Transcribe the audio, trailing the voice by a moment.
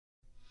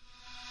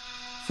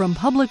From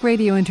Public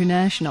Radio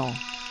International,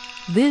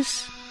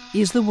 this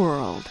is The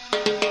World.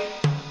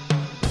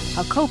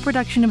 A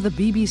co-production of the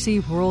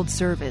BBC World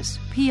Service,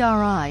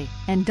 PRI,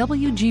 and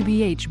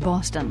WGBH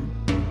Boston.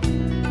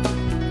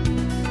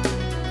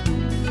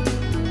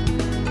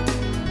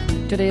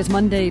 Today is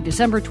Monday,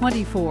 December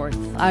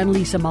 24th. I'm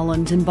Lisa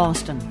Mullins in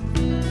Boston.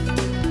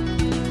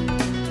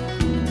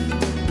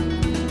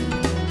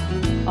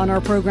 On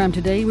our program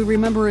today, we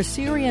remember a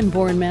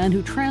Syrian-born man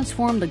who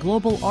transformed the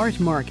global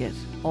art market.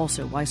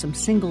 Also, why some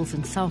singles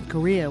in South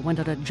Korea went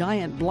on a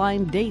giant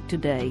blind date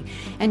today.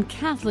 And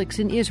Catholics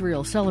in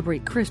Israel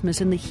celebrate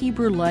Christmas in the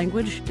Hebrew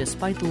language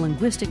despite the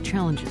linguistic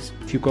challenges.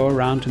 If you go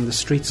around in the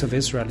streets of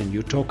Israel and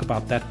you talk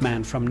about that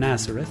man from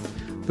Nazareth,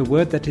 the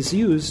word that is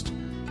used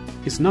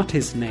is not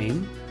his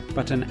name,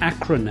 but an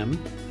acronym,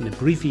 an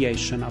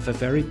abbreviation of a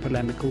very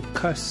polemical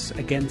curse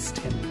against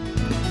him.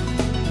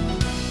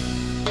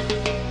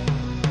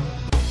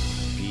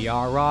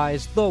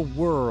 PRI's The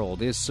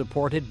World is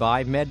supported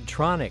by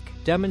Medtronic,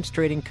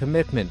 demonstrating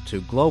commitment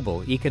to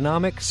global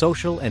economic,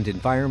 social, and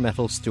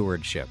environmental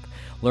stewardship.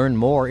 Learn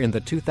more in the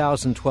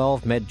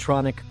 2012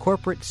 Medtronic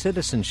Corporate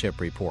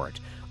Citizenship Report,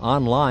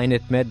 online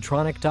at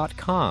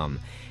medtronic.com,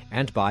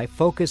 and by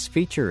Focus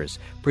Features,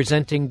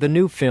 presenting the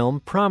new film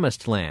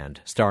Promised Land,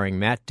 starring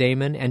Matt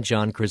Damon and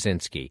John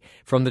Krasinski,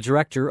 from the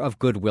director of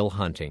Good Will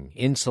Hunting,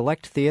 in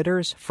select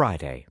theaters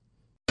Friday.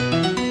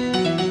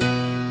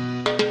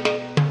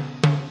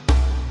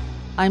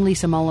 I'm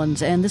Lisa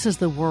Mullins, and this is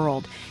The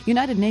World.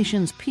 United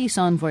Nations peace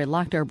envoy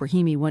Lakhdar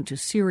Brahimi went to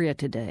Syria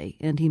today,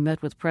 and he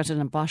met with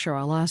President Bashar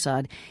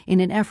al-Assad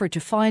in an effort to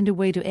find a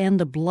way to end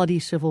the bloody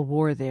civil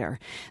war there.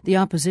 The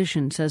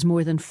opposition says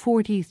more than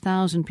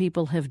 40,000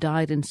 people have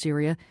died in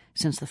Syria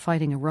since the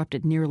fighting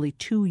erupted nearly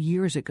 2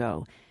 years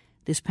ago.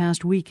 This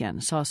past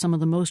weekend saw some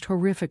of the most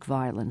horrific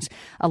violence.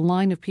 A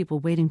line of people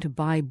waiting to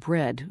buy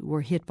bread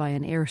were hit by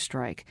an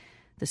airstrike.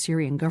 The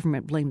Syrian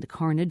government blamed the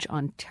carnage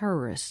on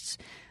terrorists.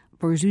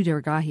 Borzu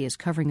Dergahi is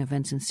covering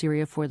events in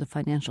Syria for the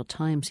Financial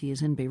Times. He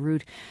is in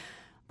Beirut.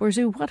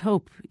 Borzu, what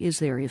hope is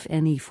there, if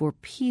any, for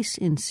peace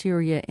in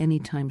Syria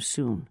anytime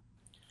soon?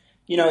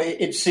 You know,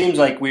 it seems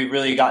like we've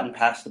really gotten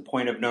past the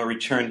point of no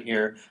return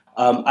here.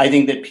 I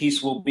think that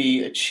peace will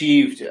be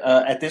achieved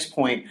at this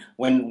point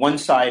when one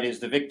side is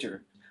the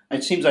victor.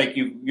 It seems like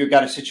you've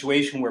got a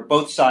situation where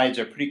both sides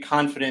are pretty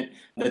confident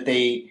that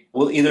they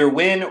will either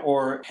win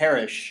or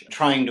perish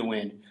trying to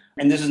win.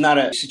 And this is not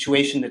a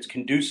situation that's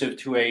conducive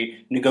to a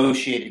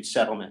negotiated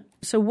settlement.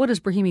 So what does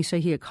Brahimi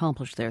say he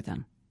accomplished there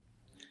then?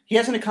 He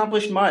hasn't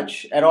accomplished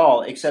much at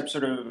all, except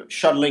sort of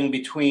shuttling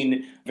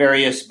between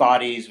various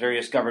bodies,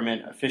 various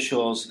government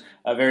officials,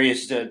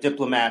 various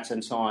diplomats,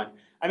 and so on.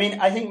 I mean,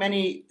 I think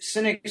many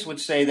cynics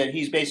would say that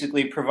he's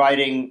basically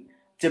providing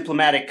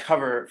diplomatic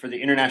cover for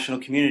the international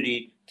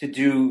community to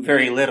do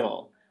very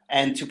little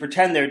and to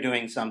pretend they're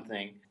doing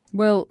something.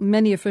 Well,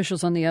 many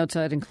officials on the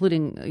outside,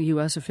 including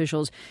U.S.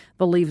 officials,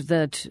 believe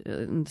that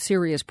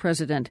Syria's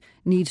president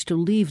needs to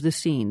leave the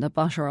scene, that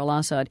Bashar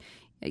al-Assad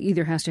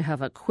either has to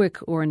have a quick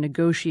or a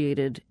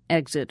negotiated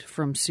exit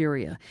from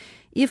Syria.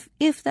 If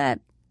that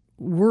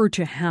were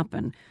to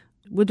happen,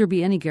 would there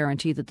be any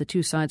guarantee that the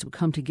two sides would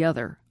come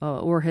together?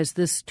 Or has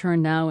this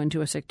turned now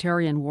into a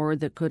sectarian war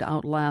that could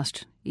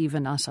outlast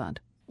even Assad?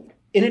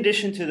 In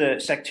addition to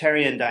the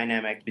sectarian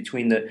dynamic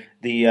between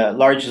the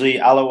largely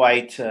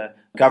Alawite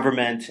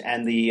government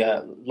and the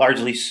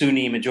largely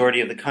Sunni majority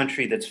of the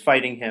country that's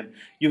fighting him,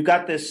 you've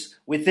got this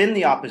within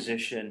the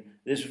opposition,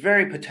 this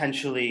very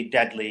potentially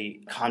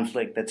deadly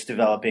conflict that's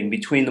developing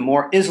between the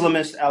more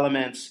Islamist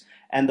elements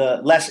and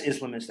the less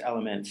Islamist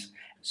elements.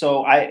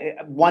 So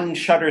one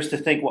shudders to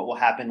think what will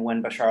happen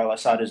when Bashar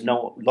al-Assad is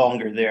no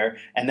longer there,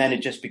 and then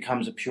it just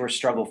becomes a pure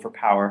struggle for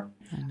power.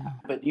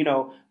 But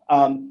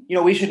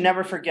we should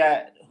never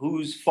forget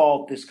whose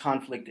fault this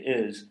conflict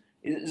is.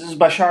 This is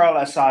Bashar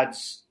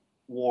al-Assad's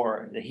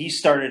war that he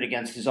started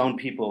against his own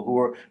people who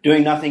were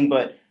doing nothing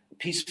but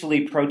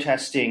peacefully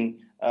protesting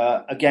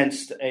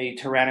against a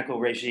tyrannical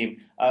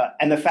regime.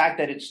 And the fact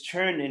that it's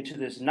turned into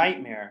this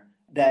nightmare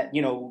that,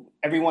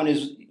 everyone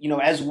is,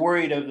 as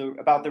worried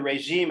about the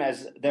regime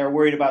as they're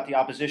worried about the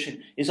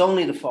opposition is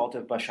only the fault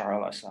of Bashar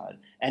al-Assad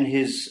and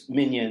his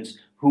minions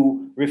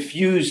who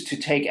refused to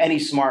take any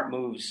smart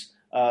moves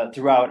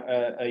throughout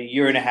a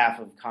year and a half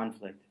of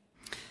conflict.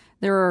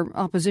 There are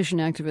opposition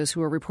activists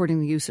who are reporting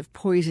the use of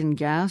poison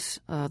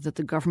gas, that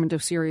the government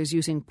of Syria is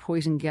using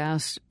poison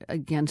gas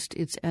against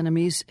its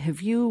enemies.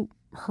 Have you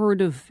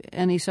heard of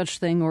any such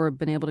thing or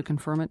been able to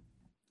confirm it?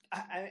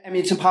 I mean,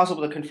 it's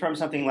impossible to confirm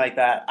something like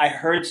that. I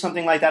heard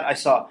something like that. I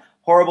saw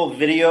horrible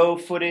video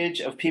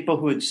footage of people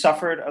who had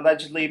suffered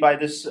allegedly by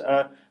this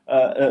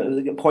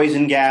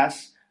poison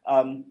gas.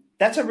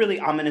 That's a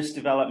really ominous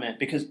development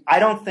because I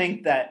don't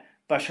think that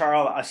Bashar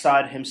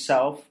al-Assad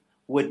himself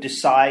would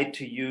decide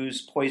to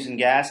use poison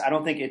gas. I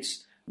don't think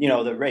it's,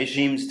 the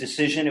regime's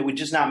decision. It would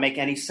just not make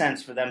any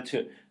sense for them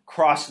to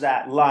cross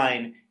that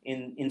line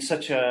in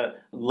such a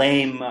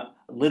lame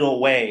little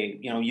way,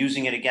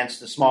 using it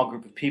against a small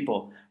group of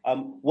people.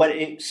 What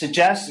it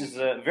suggests is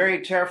a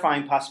very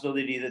terrifying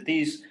possibility that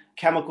these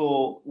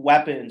chemical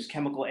weapons,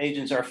 chemical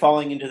agents are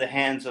falling into the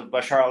hands of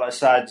Bashar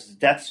al-Assad's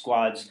death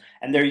squads,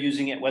 and they're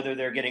using it whether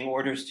they're getting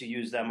orders to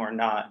use them or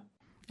not.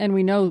 And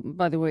we know,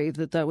 by the way,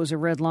 that was a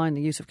red line.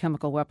 The use of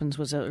chemical weapons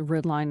was a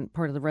red line,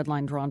 part of the red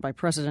line drawn by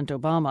President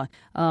Obama.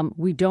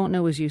 We don't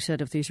know, as you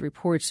said, if these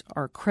reports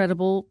are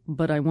credible,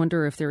 but I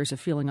wonder if there is a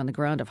feeling on the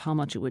ground of how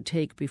much it would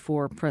take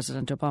before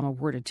President Obama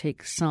were to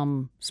take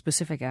some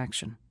specific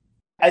action.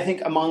 I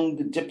think among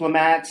the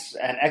diplomats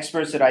and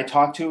experts that I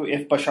talked to,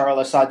 if Bashar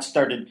al-Assad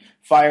started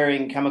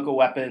firing chemical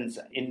weapons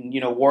in,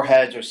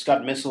 warheads or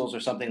Scud missiles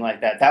or something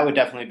like that, that would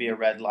definitely be a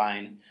red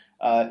line.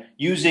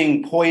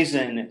 Using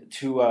poison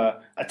to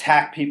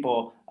attack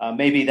people,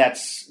 maybe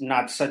that's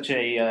not such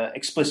a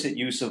explicit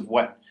use of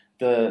what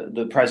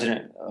the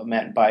president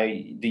meant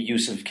by the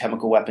use of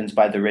chemical weapons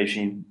by the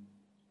regime.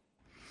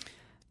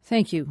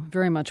 Thank you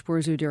very much,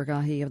 Borzou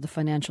Dergahi of the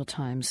Financial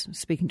Times,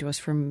 speaking to us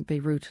from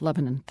Beirut,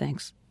 Lebanon.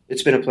 Thanks.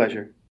 It's been a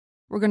pleasure.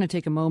 We're going to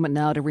take a moment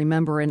now to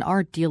remember an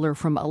art dealer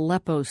from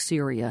Aleppo,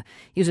 Syria.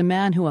 He's a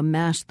man who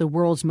amassed the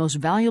world's most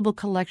valuable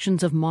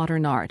collections of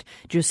modern art.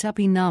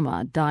 Giuseppe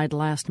Nahmad died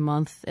last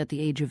month at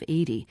the age of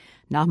 80.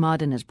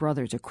 Nahmad and his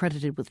brothers are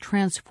credited with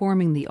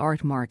transforming the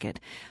art market.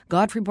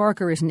 Godfrey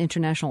Barker is an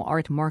international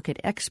art market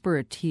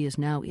expert. He is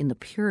now in the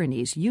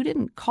Pyrenees. You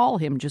didn't call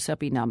him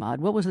Giuseppe Nahmad.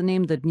 What was the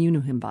name that you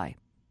knew him by?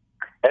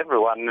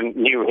 Everyone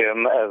knew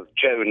him as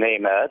Joe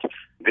Nahmad,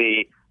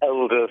 the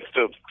eldest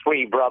of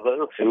three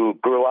brothers who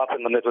grew up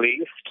in the Middle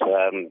East,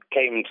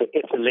 came to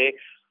Italy,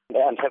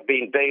 and have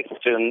been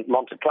based in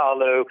Monte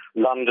Carlo,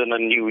 London,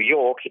 and New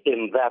York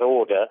in that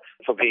order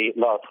for the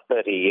last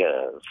 30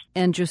 years.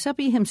 And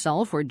Giuseppe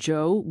himself, or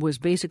Joe, was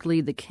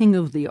basically the king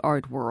of the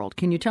art world.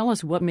 Can you tell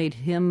us what made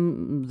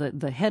him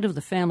the head of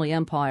the family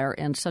empire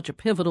and such a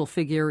pivotal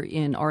figure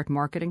in art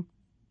marketing?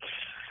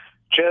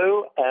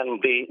 Joe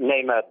and the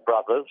Nahmad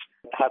brothers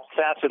have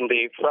sat in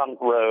the front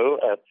row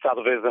at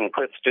Sotheby's and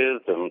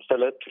Christie's and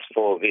Phillips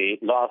for the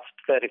last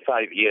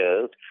 35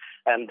 years,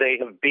 and they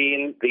have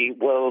been the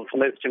world's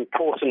most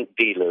important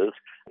dealers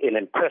in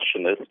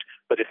Impressionist,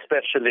 but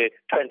especially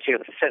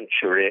 20th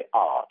century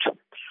art.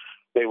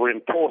 They were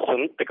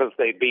important because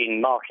they've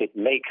been market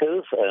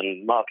makers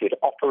and market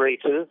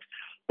operators,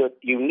 but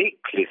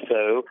uniquely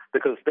so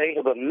because they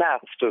have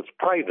amassed as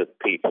private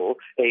people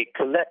a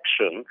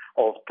collection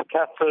of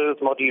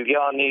Picassos,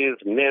 Modiglianis,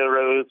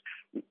 Miros,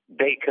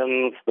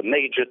 Bacons, the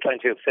major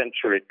 20th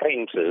century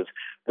painters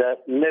that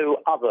no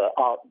other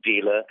art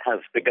dealer has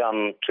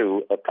begun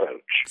to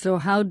approach. So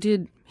how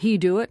did he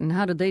do it and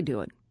how did they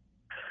do it?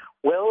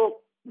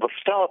 Well, the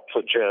start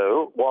for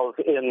Joe was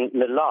in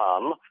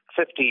Milan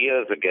 50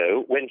 years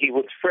ago when he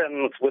was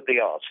friends with the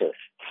artists.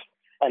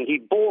 And he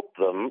bought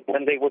them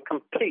when they were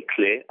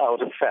completely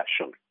out of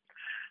fashion.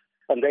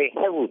 And they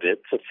held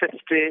it for 50,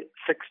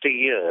 60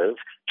 years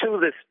to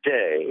this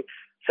day,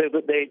 so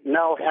that they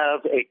now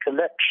have a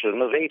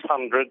collection of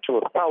 800 to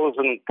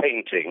 1,000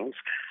 paintings,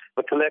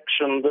 a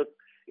collection that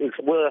is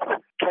worth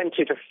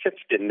 $20 to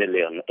 $50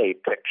 million a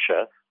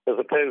picture, as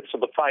opposed to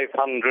the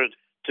 $500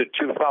 to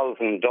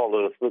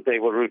 $2,000 that they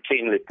were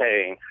routinely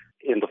paying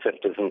in the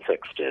 50s and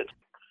 60s.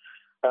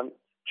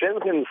 Joe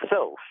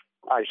himself,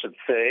 I should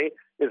say,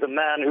 is a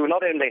man who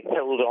not only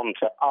held on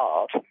to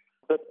art,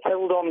 but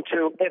held on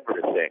to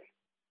everything.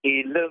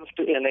 He lived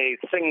in a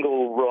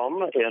single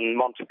room in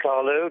Monte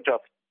Carlo,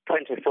 just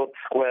 20 foot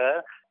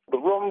square. The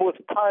room was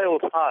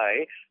piled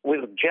high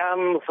with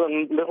jams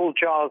and little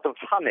jars of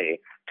honey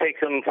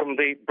taken from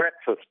the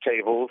breakfast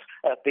tables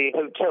at the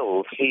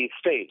hotels he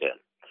stayed in.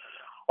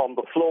 On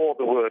the floor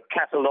there were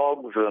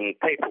catalogues and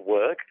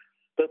paperwork,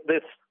 but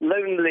this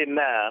lonely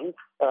man,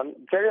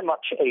 very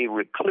much a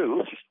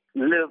recluse,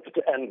 lived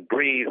and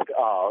breathed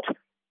art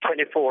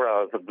 24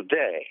 hours of the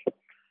day.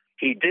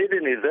 He did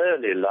in his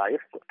early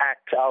life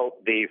act out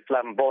the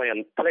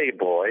flamboyant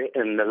playboy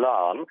in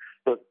Milan,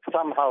 but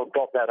somehow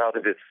got that out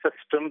of his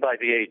system by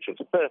the age of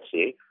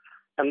 30,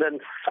 and then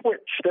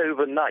switched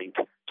overnight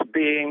to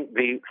being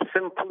the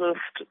simplest,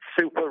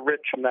 super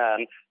rich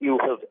man you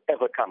have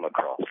ever come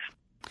across.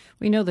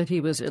 We know that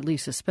he was at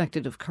least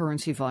suspected of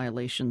currency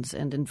violations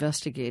and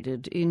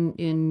investigated.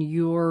 In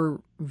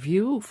your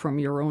view, from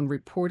your own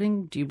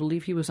reporting, do you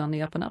believe he was on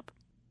the up and up?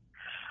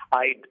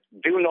 I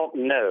do not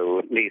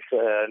know,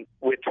 Lisa.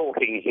 We're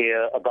talking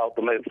here about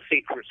the most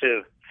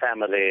secretive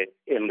family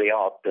in the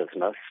art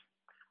business.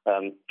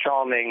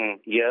 Charming,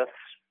 yes,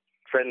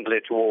 friendly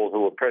to all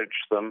who approach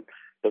them,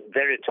 but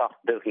very tough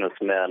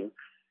businessmen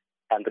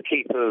and the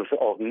keepers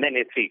of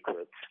many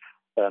secrets,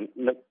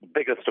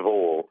 biggest of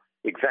all,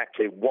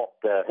 exactly what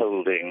they're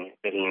holding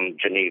in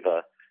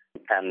Geneva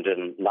and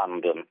in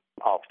London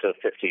after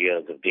 50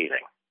 years of dealing.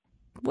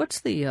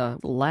 What's the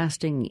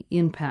lasting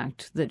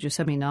impact that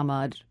Giuseppe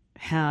Nahmad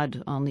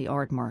had on the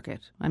art market?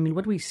 I mean,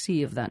 what do we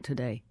see of that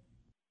today?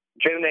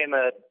 Joe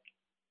Nahmad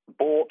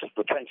bought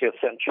the 20th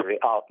century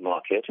art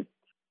market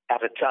at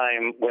a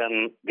time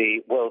when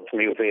the world's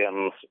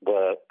museums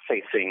were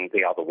facing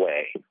the other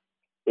way.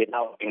 It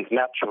now seems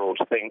natural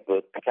to think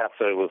that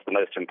Picasso was the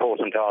most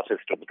important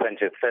artist of the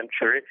 20th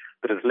century,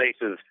 but as late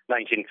as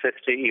 1950,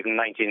 even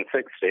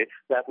 1960,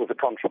 that was a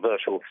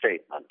controversial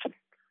statement.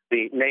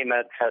 The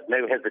Neymads had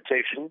no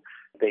hesitation.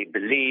 They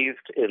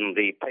believed in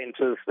the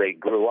painters they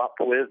grew up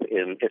with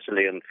in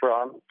Italy and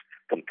France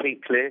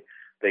completely.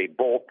 They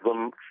bought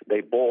them.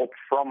 They bought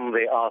from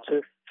the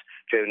artists.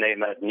 Joe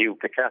Neymad knew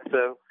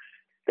Picasso.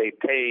 They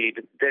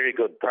paid very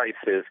good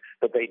prices,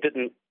 but they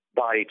didn't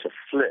buy to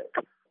flip.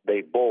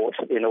 They bought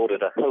in order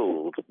to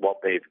hold what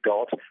they've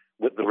got,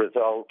 with the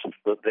result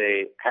that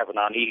they have an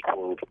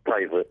unequaled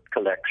private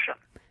collection.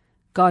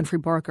 Godfrey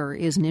Barker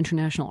is an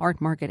international art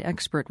market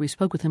expert. We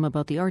spoke with him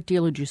about the art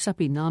dealer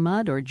Giuseppe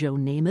Neymaad, or Joe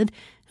Neymaad,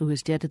 who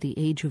is dead at the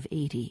age of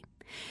 80.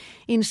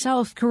 In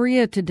South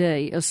Korea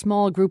today, a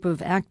small group of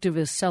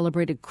activists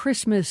celebrated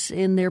Christmas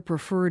in their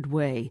preferred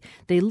way.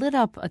 They lit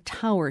up a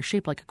tower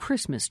shaped like a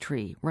Christmas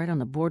tree right on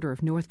the border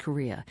of North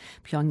Korea.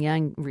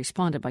 Pyongyang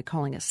responded by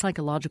calling it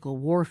psychological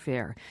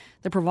warfare.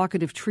 The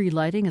provocative tree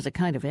lighting is a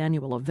kind of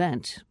annual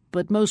event,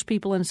 but most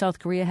people in South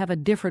Korea have a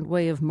different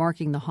way of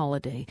marking the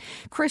holiday.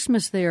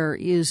 Christmas there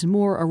is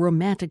more a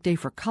romantic day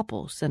for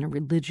couples than a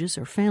religious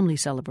or family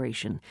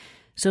celebration.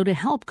 So to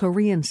help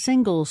Korean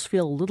singles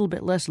feel a little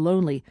bit less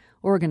lonely,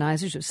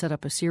 organizers have set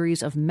up a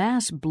series of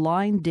mass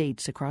blind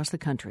dates across the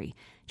country.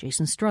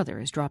 Jason Struther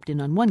has dropped in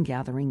on one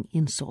gathering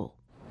in Seoul.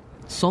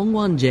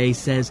 Songwon Jae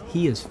says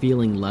he is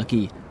feeling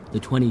lucky.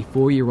 The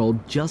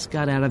 24-year-old just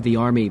got out of the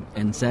army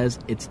and says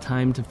it's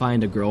time to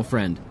find a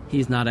girlfriend.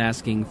 He's not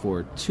asking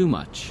for too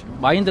much.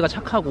 마인드가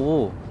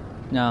착하고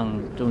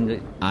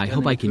I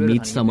hope I can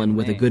meet someone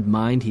with a good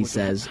mind, he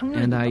says,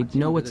 and I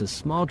know it's a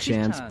small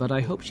chance, but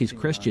I hope she's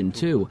Christian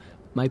too.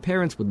 My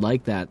parents would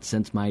like that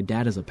since my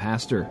dad is a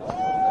pastor.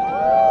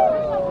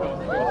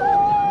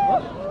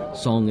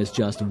 Song is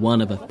just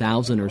one of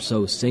 1,000 or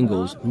so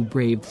singles who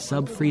braved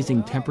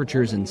sub-freezing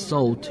temperatures in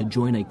Seoul to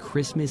join a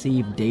Christmas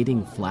Eve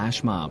dating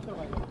flash mob.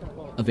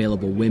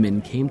 Available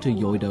women came to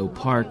Yeouido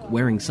Park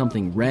wearing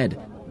something red,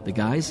 the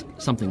guys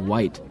something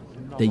white.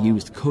 They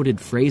used coded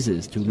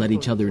phrases to let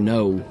each other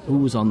know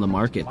who's on the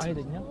market.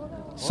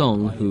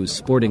 Song, who's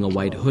sporting a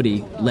white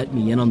hoodie, let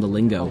me in on the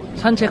lingo.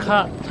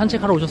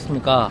 산책하러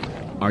오셨습니까?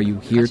 Are you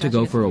here to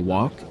go for a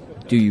walk?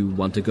 Do you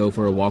want to go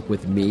for a walk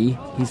with me?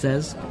 He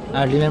says.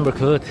 I remember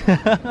good.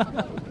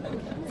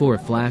 For a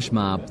flash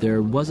mob,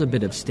 there was a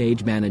bit of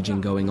stage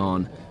managing going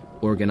on.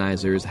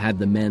 Organizers had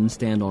the men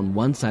stand on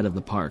one side of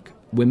the park,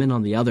 women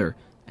on the other,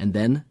 and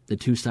then the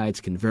two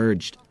sides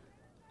converged.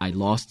 I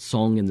lost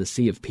Song in the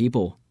sea of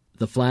people.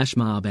 The flash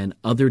mob and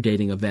other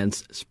dating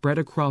events spread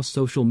across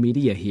social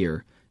media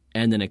here,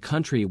 and in a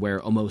country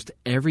where almost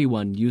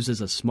everyone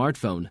uses a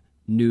smartphone,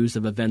 news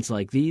of events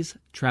like these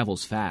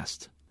travels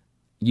fast.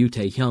 Yoo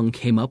Tae-hyung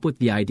came up with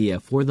the idea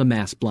for the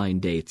mass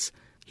blind dates.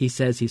 He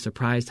says he's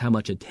surprised how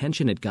much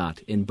attention it got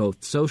in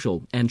both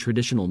social and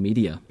traditional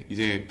media.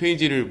 I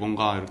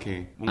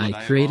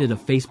created a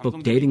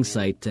Facebook dating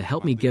site to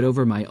help me get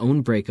over my own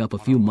breakup a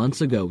few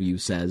months ago, Yoo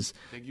says.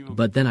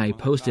 But then I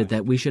posted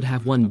that we should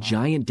have one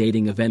giant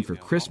dating event for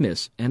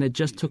Christmas, and it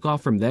just took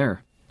off from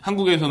there.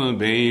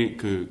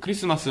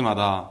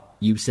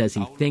 Yoo says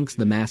he thinks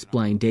the mass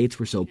blind dates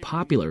were so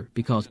popular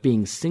because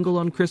being single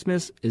on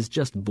Christmas is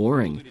just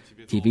boring.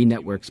 TV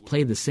networks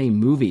play the same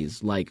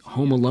movies, like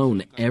Home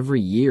Alone,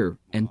 every year,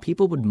 and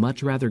people would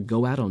much rather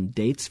go out on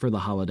dates for the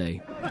holiday.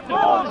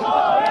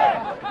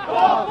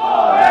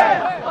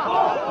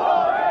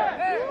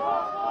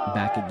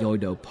 Back at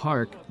Yeouido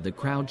Park, the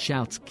crowd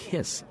shouts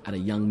 "kiss" at a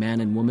young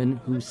man and woman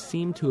who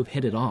seem to have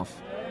hit it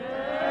off.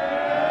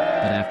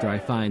 But after I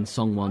find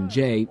Songwon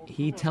Jae,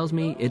 he tells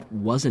me it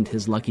wasn't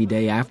his lucky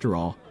day after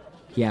all.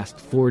 He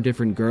asked 4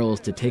 different girls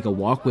to take a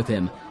walk with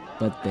him,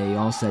 but they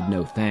all said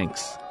no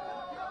thanks.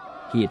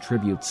 He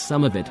attributes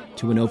some of it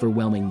to an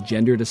overwhelming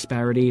gender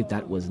disparity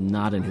that was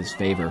not in his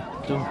favor.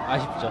 좀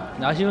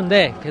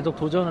아쉬운데 계속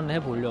도전은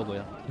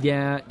해보려고요.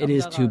 Yeah, it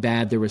is too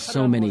bad there were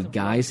so many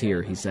guys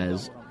here, he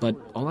says, but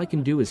all I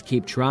can do is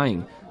keep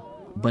trying.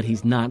 But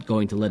he's not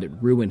going to let it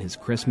ruin his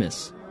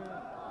Christmas.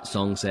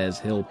 Song says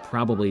he'll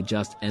probably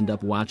just end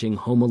up watching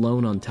Home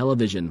Alone on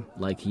television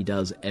like he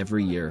does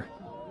every year.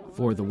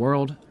 For The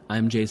World,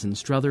 I'm Jason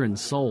Struther in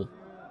Seoul.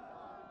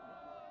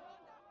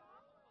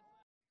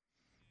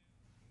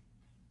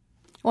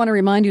 I want to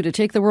remind you to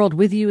take the world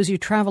with you as you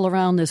travel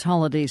around this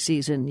holiday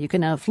season. You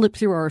can now flip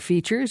through our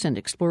features and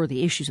explore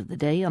the issues of the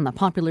day on the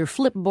popular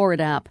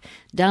Flipboard app.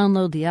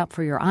 Download the app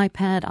for your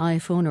iPad,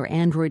 iPhone, or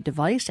Android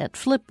device at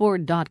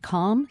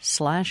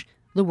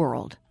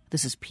flipboard.com/theworld.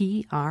 This is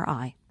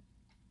PRI.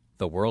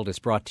 The World is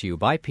brought to you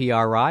by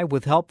PRI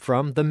with help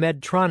from the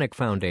Medtronic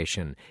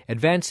Foundation,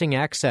 advancing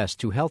access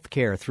to health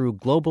care through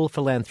global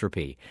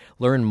philanthropy.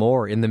 Learn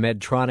more in the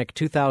Medtronic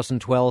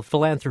 2012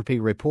 Philanthropy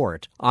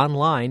Report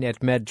online at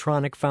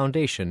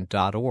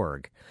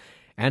medtronicfoundation.org.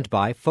 and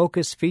by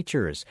Focus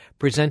Features,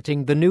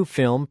 presenting the new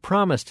film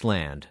Promised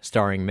Land,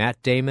 starring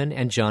Matt Damon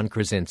and John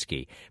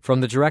Krasinski,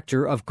 from the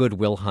director of Good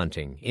Will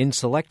Hunting, in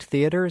select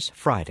theaters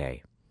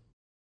Friday.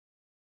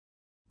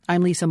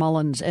 I'm Lisa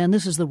Mullins, and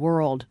this is The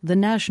World. The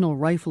National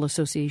Rifle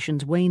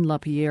Association's Wayne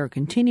LaPierre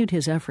continued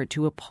his effort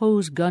to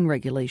oppose gun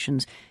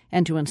regulations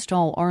and to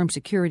install armed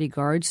security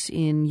guards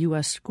in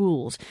U.S.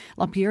 schools.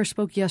 LaPierre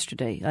spoke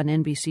yesterday on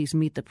NBC's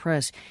Meet the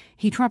Press.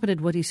 He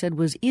trumpeted what he said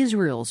was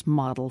Israel's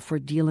model for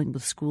dealing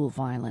with school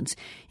violence.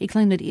 He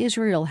claimed that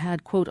Israel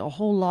had, quote, a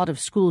whole lot of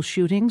school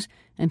shootings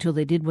until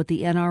they did what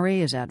the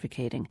NRA is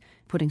advocating,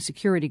 putting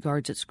security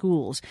guards at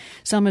schools.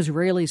 Some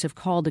Israelis have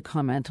called the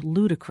comment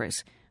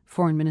ludicrous.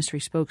 Foreign Ministry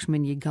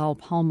spokesman Yigal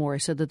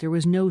Palmore said that there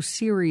was no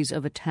series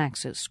of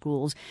attacks at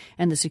schools,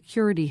 and the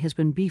security has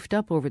been beefed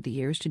up over the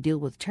years to deal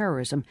with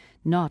terrorism,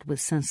 not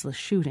with senseless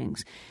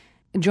shootings.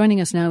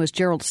 Joining us now is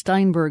Gerald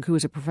Steinberg, who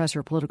is a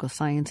professor of political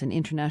science and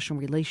international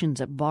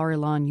relations at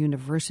Bar-Ilan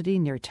University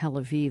near Tel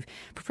Aviv.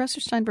 Professor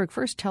Steinberg,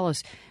 first tell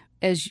us,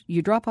 as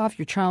you drop off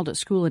your child at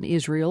school in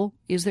Israel,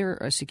 is there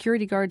a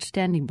security guard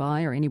standing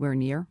by or anywhere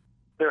near?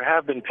 There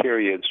have been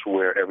periods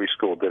where every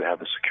school did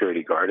have a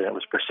security guard, and it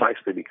was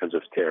precisely because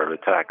of terror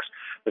attacks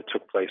that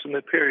took place in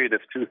the period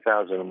of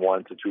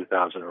 2001 to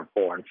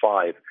 2004 and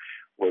 5,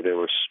 where there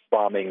were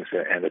bombings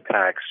and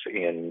attacks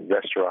in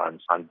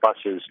restaurants, on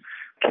buses.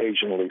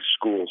 Occasionally,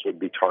 schools would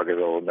be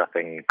targeted, although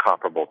nothing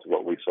comparable to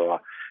what we saw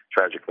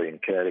tragically in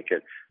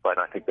Connecticut. But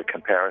I think the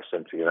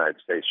comparison to the United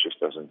States just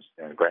doesn't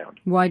stand ground.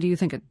 Why do you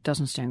think it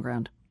doesn't stand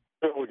ground?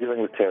 We're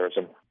dealing with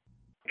terrorism.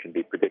 It can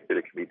be predicted.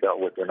 It can be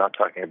dealt with. We're not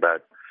talking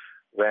about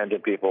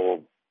random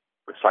people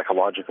with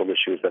psychological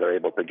issues that are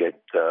able to get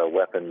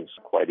weapons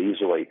quite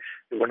easily.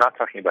 We're not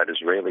talking about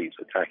Israelis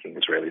attacking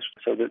Israelis.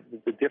 So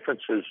the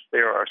differences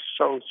there are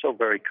so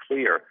very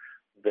clear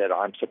that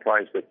I'm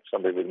surprised that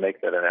somebody would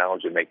make that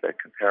analogy, make that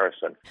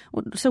comparison.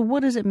 So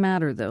what does it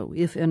matter, though,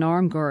 if an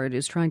armed guard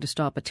is trying to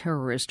stop a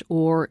terrorist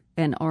or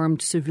an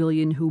armed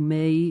civilian who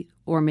may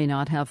or may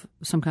not have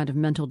some kind of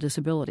mental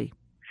disability?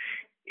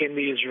 In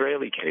the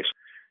Israeli case,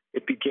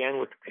 it began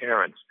with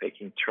parents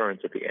taking turns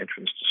at the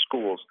entrance to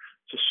schools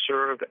to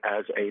serve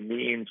as a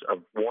means of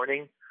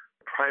warning,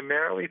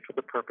 primarily for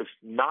the purpose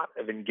not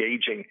of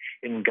engaging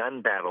in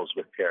gun battles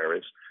with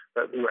terrorists,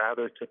 but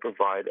rather to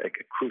provide a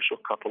crucial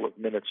couple of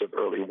minutes of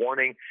early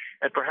warning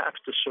and perhaps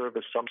to serve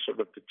as some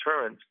sort of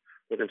deterrent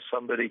that if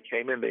somebody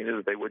came in, they knew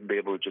that they wouldn't be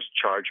able to just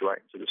charge right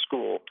into the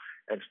school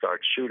and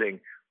start shooting,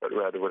 but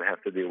rather would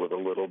have to deal with a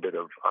little bit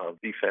of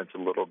defense, a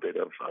little bit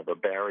of a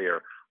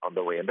barrier on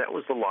the way. And that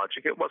was the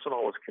logic. It wasn't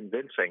always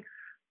convincing,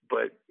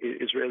 but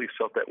Israelis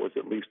felt that was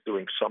at least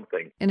doing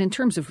something. And in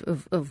terms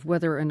of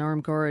whether an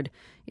armed guard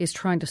is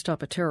trying to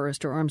stop a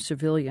terrorist or armed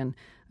civilian,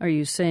 are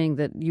you saying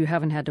that you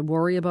haven't had to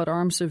worry about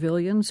armed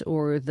civilians,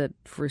 or that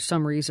for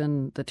some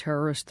reason the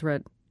terrorist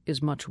threat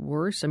is much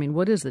worse? I mean,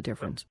 what is the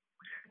difference?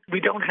 We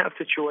don't have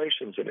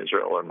situations in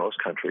Israel or in most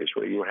countries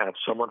where you have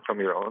someone from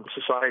your own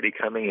society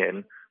coming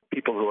in,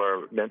 people who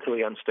are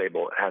mentally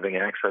unstable, having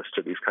access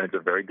to these kinds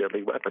of very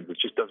deadly weapons. It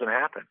just doesn't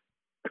happen.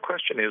 The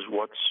question is,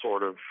 what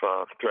sort of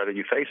threat are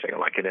you facing?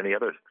 Like in any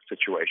other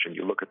situation,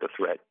 you look at the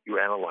threat, you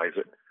analyze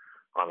it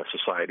on a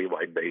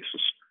society-wide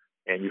basis,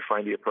 and you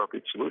find the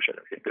appropriate solution.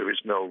 If there is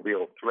no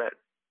real threat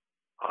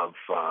of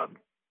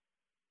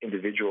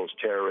individuals,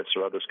 terrorists,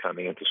 or others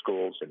coming into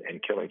schools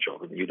and killing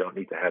children, you don't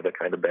need to have that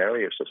kind of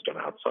barrier system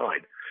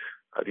outside.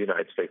 The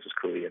United States is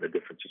clearly in a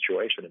different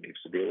situation. It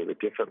needs to deal with it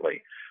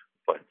differently.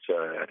 But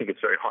I think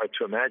it's very hard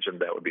to imagine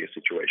that would be a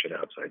situation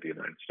outside the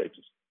United States.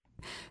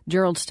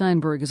 Gerald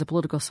Steinberg is a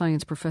political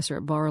science professor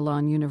at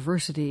Bar-Ilan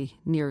University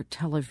near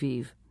Tel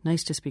Aviv.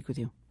 Nice to speak with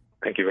you.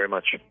 Thank you very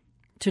much.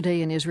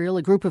 Today in Israel,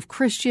 a group of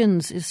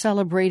Christians is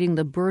celebrating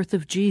the birth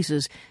of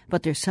Jesus,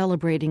 but they're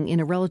celebrating in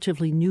a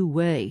relatively new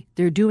way.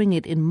 They're doing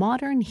it in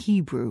modern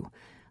Hebrew.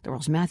 The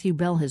world's Matthew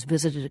Bell has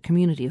visited a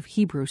community of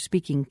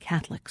Hebrew-speaking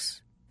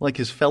Catholics. Like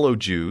his fellow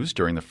Jews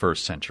during the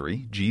first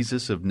century,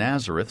 Jesus of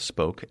Nazareth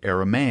spoke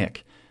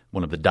Aramaic.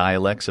 One of the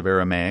dialects of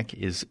Aramaic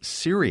is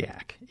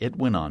Syriac. It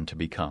went on to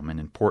become an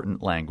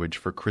important language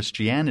for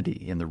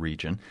Christianity in the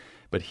region.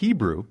 But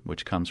Hebrew,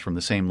 which comes from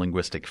the same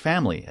linguistic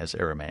family as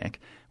Aramaic,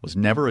 was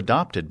never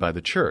adopted by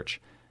the Church.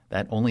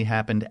 That only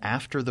happened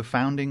after the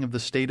founding of the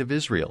State of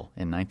Israel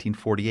in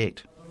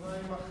 1948.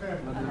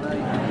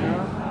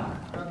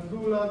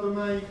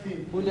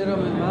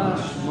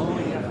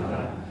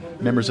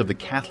 Members of the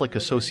Catholic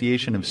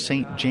Association of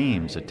St.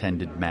 James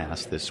attended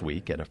Mass this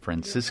week at a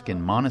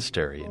Franciscan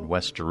monastery in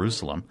West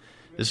Jerusalem.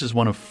 This is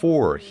one of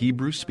 4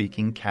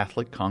 Hebrew-speaking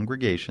Catholic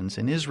congregations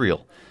in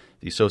Israel.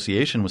 The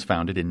association was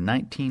founded in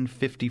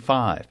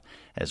 1955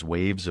 as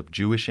waves of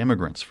Jewish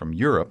immigrants from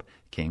Europe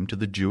came to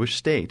the Jewish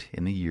state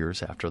in the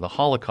years after the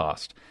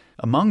Holocaust.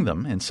 Among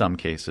them, in some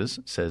cases,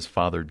 says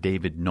Father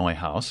David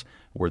Neuhaus,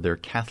 were their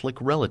Catholic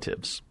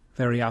relatives.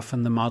 Very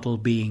often the model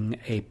being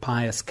a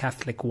pious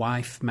Catholic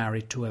wife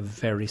married to a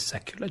very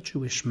secular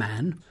Jewish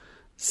man.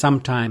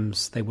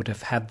 Sometimes they would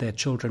have had their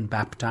children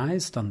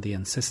baptized on the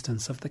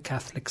insistence of the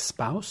Catholic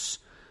spouse.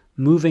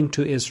 Moving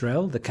to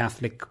Israel, the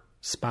Catholic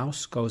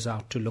spouse goes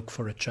out to look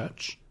for a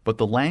church. But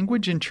the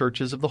language in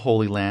churches of the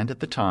Holy Land at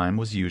the time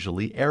was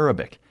usually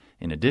Arabic.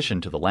 In addition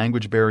to the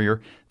language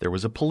barrier, there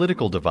was a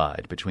political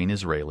divide between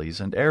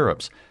Israelis and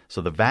Arabs,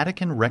 so the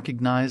Vatican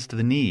recognized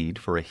the need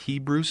for a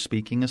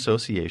Hebrew-speaking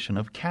association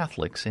of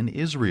Catholics in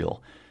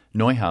Israel.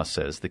 Neuhaus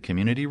says the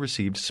community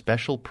received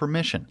special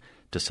permission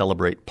to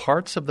celebrate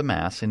parts of the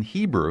Mass in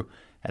Hebrew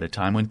at a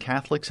time when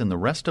Catholics in the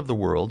rest of the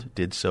world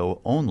did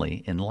so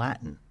only in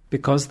Latin.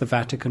 Because the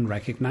Vatican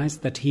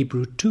recognized that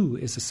Hebrew too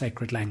is a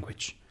sacred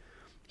language.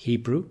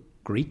 Hebrew,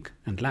 Greek,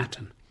 and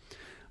Latin.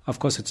 Of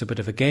course, it's a bit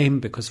of a game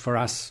because for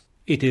us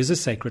it is a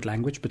sacred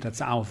language, but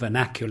that's our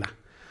vernacular.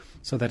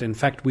 So that in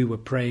fact we were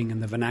praying in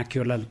the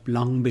vernacular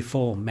long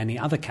before many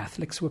other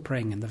Catholics were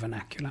praying in the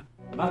vernacular.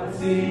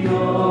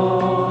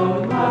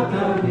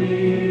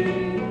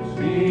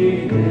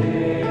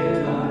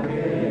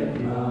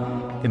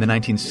 In the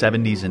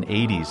 1970s and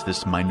 80s,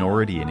 this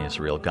minority in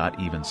Israel got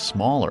even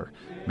smaller.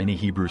 Many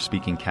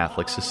Hebrew-speaking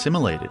Catholics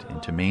assimilated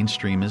into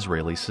mainstream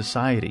Israeli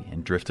society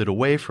and drifted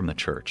away from the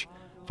church.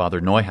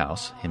 Father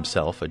Neuhaus,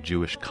 himself a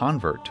Jewish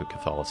convert to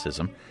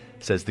Catholicism,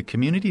 says the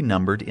community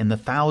numbered in the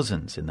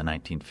thousands in the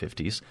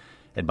 1950s,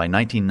 and by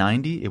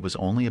 1990 it was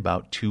only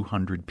about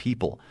 200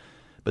 people.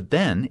 But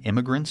then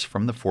immigrants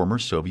from the former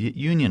Soviet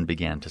Union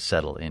began to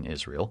settle in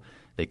Israel.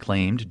 They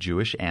claimed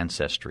Jewish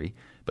ancestry,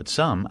 but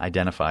some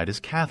identified as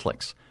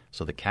Catholics,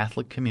 so the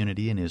Catholic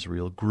community in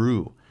Israel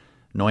grew.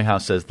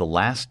 Neuhaus says the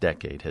last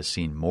decade has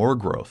seen more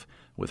growth,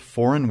 with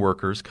foreign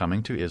workers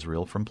coming to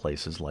Israel from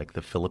places like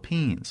the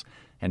Philippines,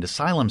 and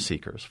asylum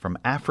seekers from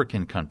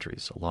African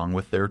countries, along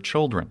with their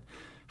children.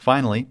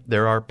 Finally,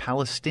 there are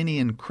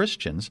Palestinian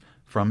Christians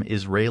from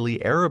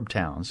Israeli Arab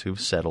towns who've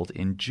settled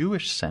in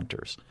Jewish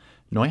centers.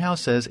 Neuhaus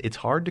says it's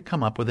hard to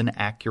come up with an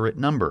accurate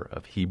number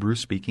of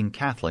Hebrew-speaking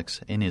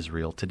Catholics in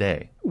Israel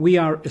today. We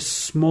are a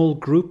small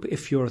group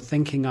if you're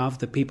thinking of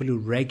the people who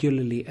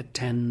regularly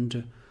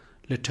attend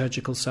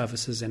liturgical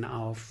services in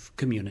our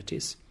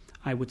communities.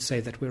 I would say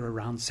that we're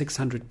around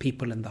 600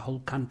 people in the whole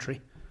country.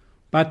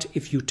 But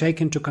if you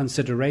take into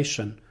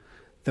consideration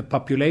the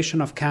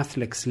population of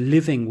Catholics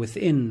living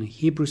within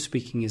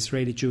Hebrew-speaking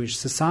Israeli Jewish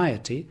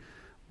society,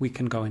 we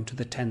can go into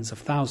the tens of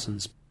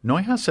thousands.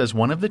 Neuhaus says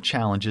one of the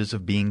challenges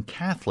of being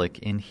Catholic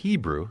in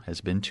Hebrew has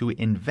been to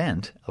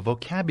invent a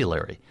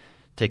vocabulary.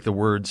 Take the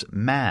words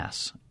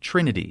Mass,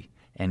 Trinity,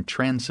 and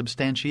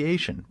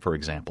transubstantiation, for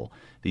example.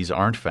 These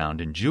aren't found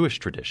in Jewish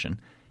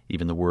tradition.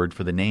 Even the word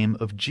for the name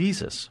of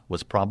Jesus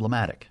was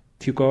problematic.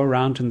 If you go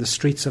around in the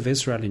streets of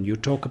Israel and you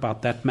talk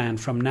about that man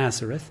from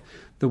Nazareth,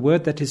 the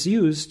word that is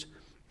used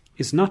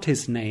is not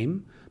his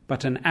name,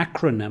 but an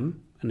acronym,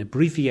 an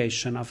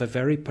abbreviation of a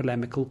very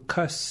polemical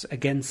curse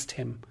against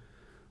him.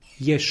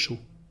 Yeshu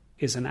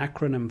is an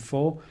acronym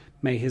for,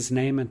 may his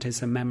name and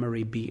his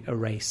memory be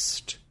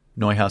erased.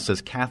 Neuhaus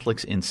says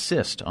Catholics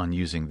insist on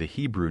using the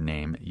Hebrew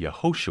name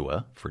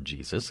Yehoshua for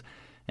Jesus,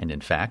 and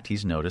in fact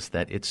he's noticed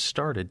that it's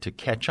started to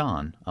catch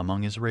on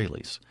among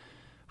Israelis.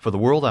 For The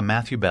World, I'm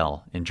Matthew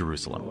Bell in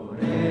Jerusalem.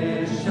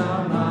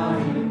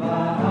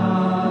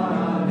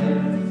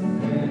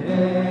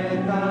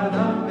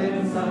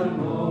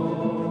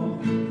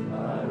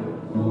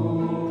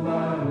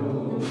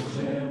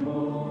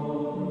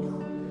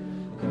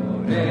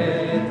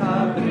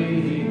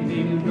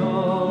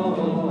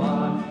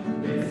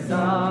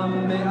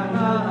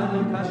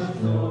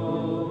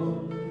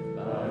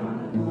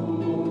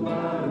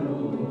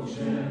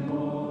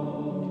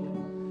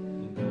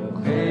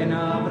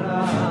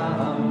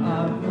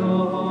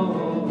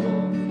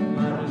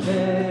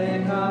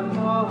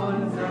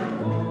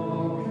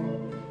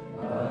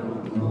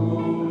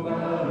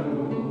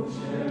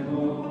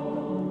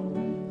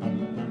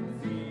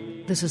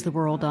 This is The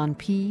World on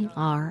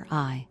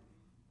PRI.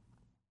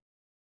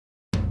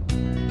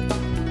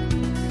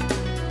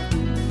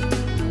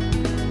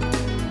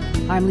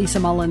 I'm Lisa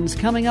Mullins.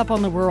 Coming up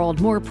on The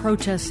World, more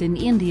protests in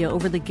India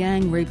over the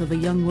gang rape of a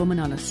young woman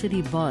on a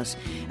city bus.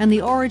 And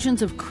the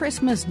origins of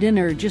Christmas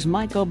dinner just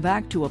might go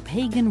back to a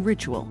pagan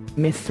ritual.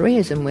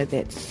 Mithraism, with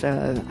its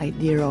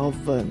idea of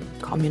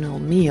communal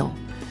meal,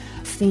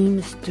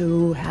 seems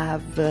to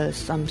have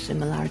some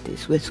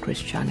similarities with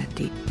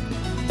Christianity.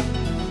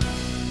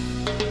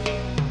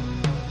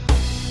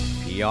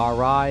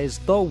 PRI's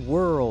The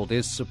World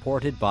is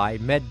supported by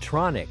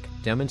Medtronic,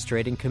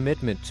 demonstrating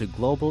commitment to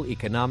global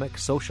economic,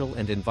 social,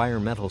 and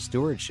environmental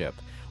stewardship.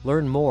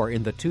 Learn more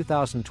in the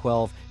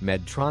 2012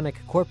 Medtronic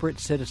Corporate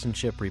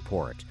Citizenship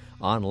Report,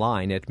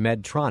 online at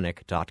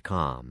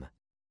medtronic.com.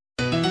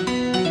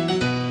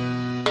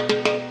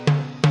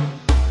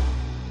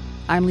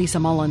 I'm Lisa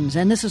Mullins,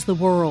 and this is The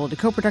World, a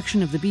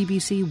co-production of the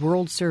BBC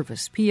World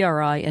Service,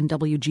 PRI, and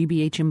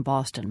WGBH in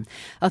Boston.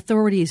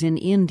 Authorities in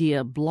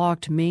India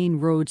blocked main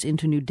roads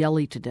into New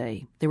Delhi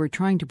today. They were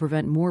trying to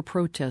prevent more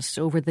protests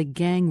over the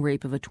gang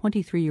rape of a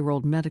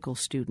 23-year-old medical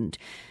student.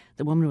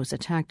 The woman was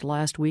attacked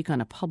last week on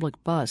a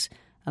public bus.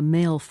 A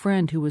male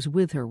friend who was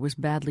with her was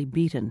badly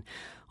beaten.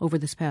 Over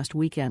this past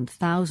weekend,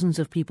 thousands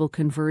of people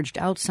converged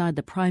outside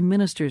the Prime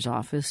Minister's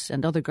office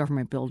and other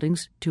government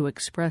buildings to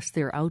express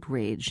their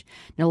outrage.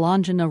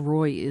 Nilanjana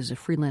Roy is a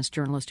freelance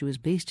journalist who is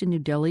based in New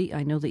Delhi.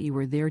 I know that you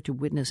were there to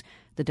witness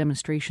the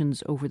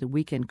demonstrations over the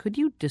weekend. Could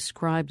you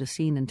describe the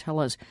scene and tell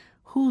us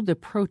who the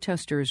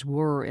protesters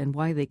were and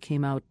why they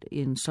came out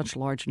in such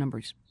large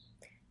numbers?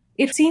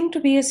 It seemed to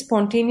be a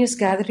spontaneous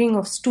gathering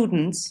of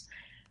students.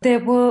 There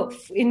were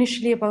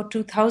initially about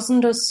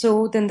 2,000 or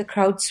so, then the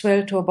crowd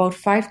swelled to about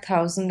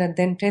 5,000 and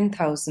then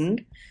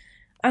 10,000.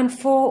 And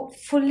for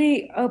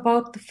fully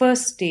about the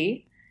first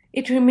day,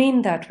 it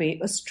remained that way,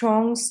 a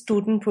strong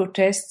student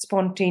protest,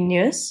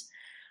 spontaneous,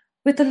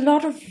 with a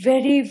lot of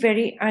very,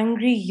 very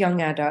angry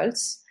young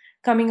adults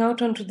coming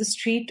out onto the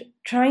street,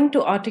 trying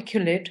to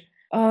articulate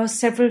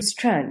several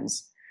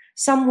strands.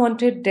 Some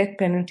wanted death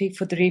penalty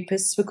for the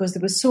rapists because they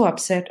were so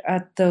upset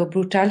at the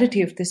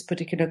brutality of this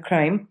particular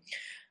crime.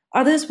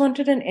 Others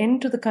wanted an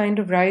end to the kind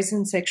of rise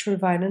in sexual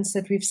violence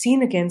that we've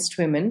seen against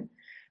women.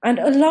 And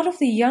a lot of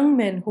the young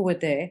men who were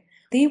there,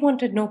 they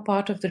wanted no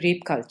part of the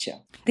rape culture.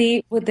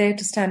 They were there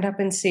to stand up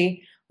and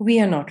say, we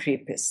are not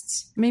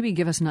rapists. Maybe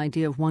give us an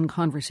idea of one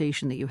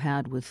conversation that you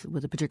had with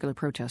a particular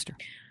protester.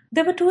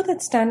 There were two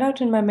that stand out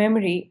in my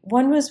memory.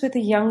 One was with a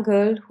young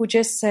girl who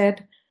just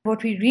said,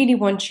 what we really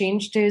want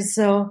changed is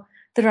the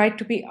right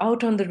to be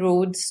out on the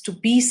roads, to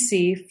be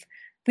safe.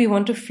 We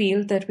want to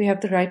feel that we have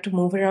the right to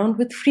move around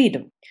with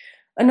freedom.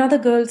 Another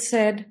girl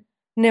said,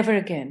 never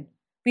again.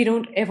 We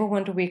don't ever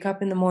want to wake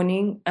up in the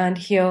morning and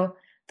hear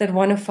that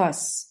one of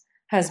us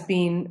has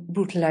been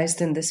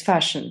brutalized in this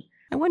fashion.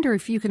 I wonder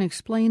if you can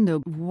explain, though,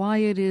 why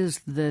it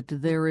is that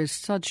there is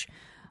such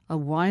a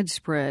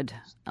widespread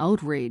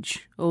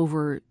outrage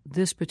over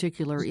this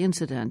particular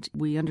incident.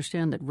 We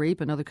understand that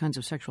rape and other kinds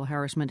of sexual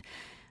harassment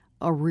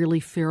are really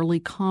fairly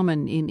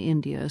common in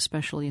India,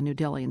 especially in New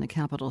Delhi, in the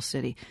capital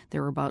city.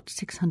 There are about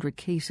 600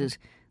 cases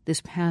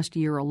this past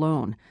year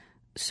alone.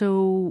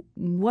 So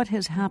what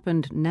has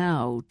happened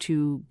now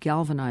to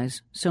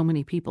galvanize so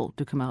many people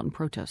to come out and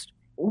protest?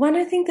 One,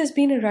 I think there's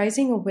been a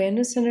rising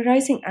awareness and a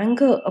rising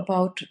anger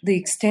about the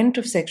extent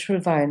of sexual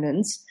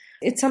violence.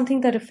 It's something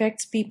that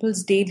affects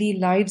people's daily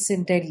lives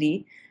in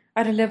Delhi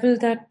at a level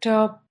that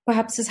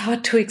perhaps is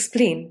hard to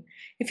explain.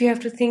 If you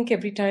have to think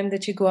every time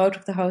that you go out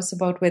of the house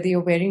about whether you're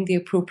wearing the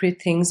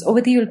appropriate things or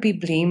whether you'll be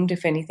blamed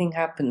if anything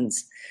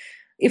happens.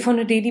 If on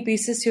a daily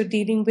basis you're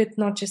dealing with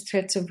not just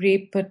threats of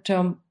rape, but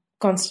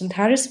constant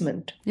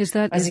harassment. Is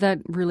that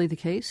really the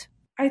case?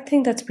 I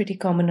think that's pretty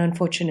common,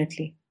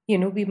 unfortunately.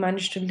 We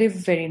manage to live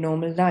very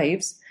normal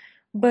lives,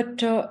 but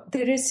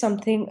there is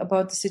something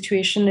about the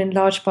situation in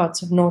large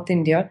parts of North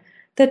India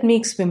that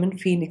makes women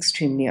feel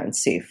extremely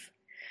unsafe.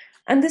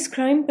 And this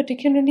crime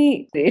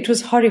particularly, it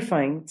was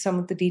horrifying, some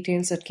of the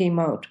details that came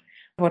out,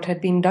 what had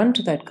been done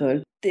to that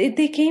girl.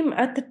 They came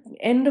at the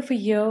end of a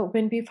year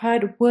when we've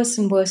had worse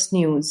and worse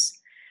news.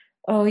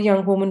 A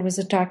young woman was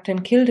attacked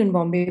and killed in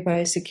Bombay by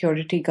a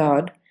security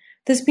guard.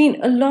 There's been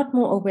a lot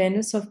more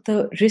awareness of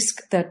the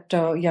risk that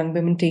young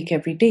women take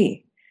every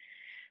day.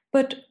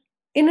 But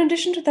in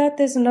addition to that,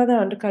 there's another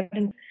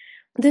undercurrent.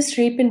 This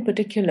rape in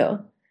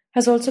particular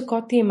has also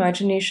caught the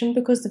imagination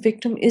because the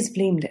victim is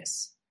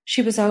blameless.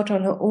 She was out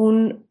on her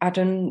own at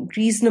a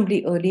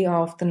reasonably early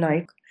hour of the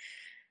night.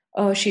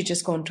 She'd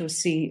just gone to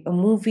see a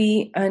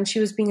movie and she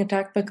was being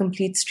attacked by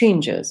complete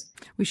strangers.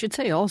 We should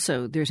say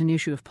also there's an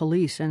issue of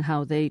police and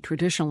how they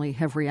traditionally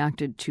have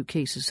reacted to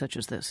cases such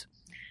as this.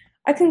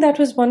 I think that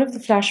was one of the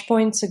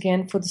flashpoints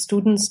again for the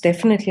students,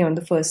 definitely on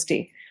the first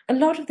day. A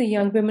lot of the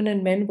young women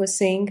and men were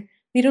saying,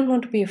 we don't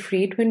want to be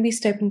afraid when we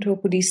step into a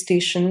police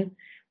station.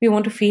 We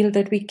want to feel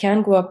that we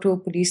can go up to a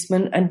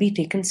policeman and be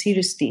taken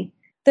seriously.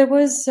 There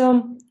was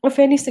a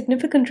fairly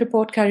significant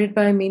report carried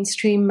by a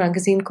mainstream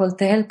magazine called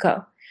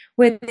Tehelka,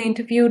 where they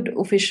interviewed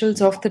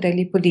officials of the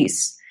Delhi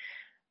police.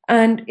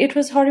 And it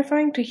was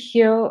horrifying to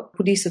hear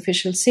police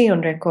officials say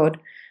on record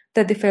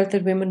that they felt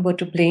that women were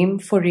to blame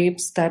for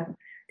rapes, that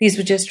these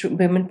were just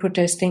women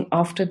protesting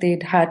after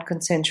they'd had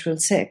consensual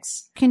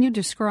sex. Can you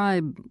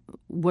describe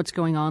what's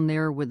going on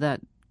there with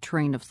that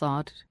train of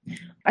thought?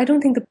 I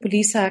don't think the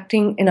police are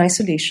acting in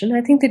isolation.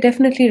 I think they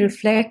definitely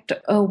reflect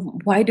a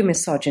wider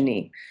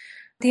misogyny.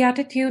 The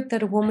attitude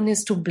that a woman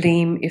is to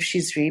blame if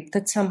she's raped,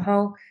 that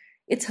somehow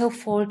it's her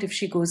fault if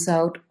she goes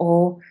out,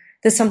 or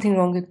there's something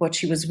wrong with what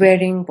she was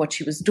wearing, what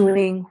she was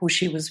doing, who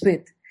she was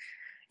with.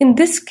 In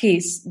this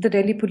case, the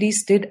Delhi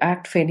police did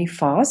act fairly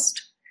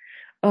fast.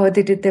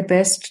 They did their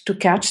best to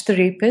catch the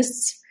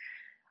rapists.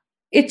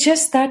 It's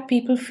just that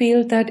people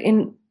feel that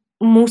in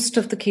most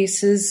of the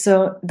cases,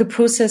 the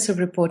process of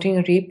reporting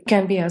a rape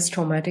can be as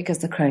traumatic as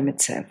the crime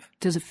itself.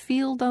 Does it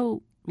feel,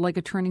 though, like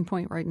a turning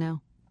point right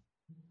now?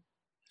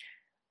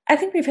 I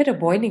think we've hit a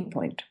boiling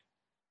point.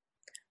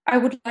 I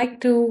would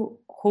like to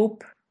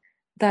hope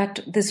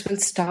that this will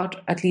start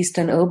at least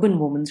an urban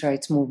women's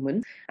rights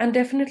movement. And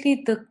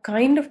definitely the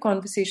kind of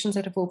conversations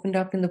that have opened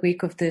up in the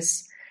wake of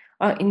this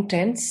are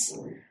intense.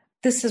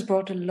 This has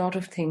brought a lot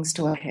of things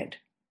to our head.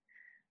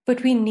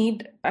 But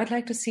I'd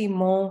like to see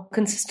more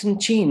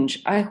consistent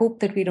change. I hope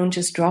that we don't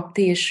just drop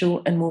the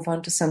issue and move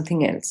on to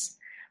something else.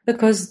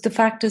 Because the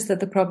fact is that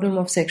the problem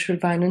of sexual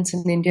violence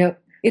in India,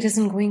 it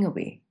isn't going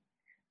away.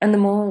 And the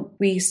more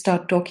we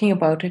start talking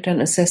about it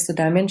and assess the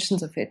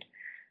dimensions of it,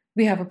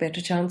 we have a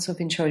better chance of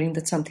ensuring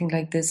that something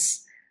like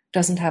this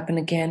doesn't happen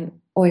again,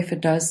 or if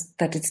it does,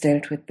 that it's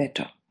dealt with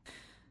better.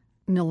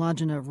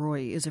 Nilajana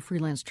Roy is a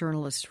freelance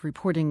journalist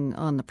reporting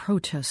on the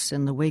protests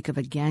in the wake of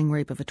a gang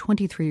rape of a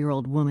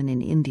 23-year-old woman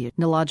in India.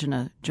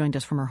 Nilajana joined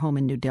us from her home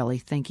in New Delhi.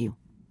 Thank you.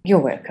 You're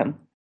welcome.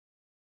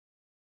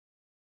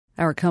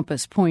 Our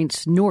compass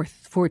points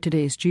north for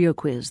today's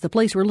GeoQuiz. The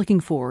place we're looking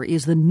for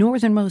is the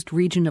northernmost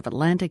region of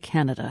Atlantic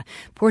Canada.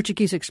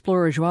 Portuguese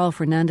explorer João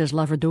Fernandes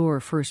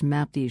Lavrador first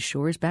mapped these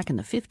shores back in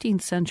the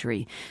 15th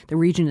century. The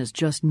region is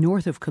just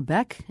north of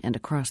Quebec and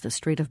across the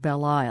Strait of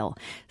Belle Isle.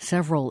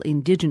 Several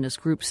indigenous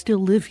groups still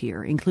live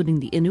here, including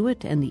the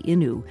Inuit and the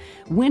Innu.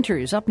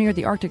 Winters up near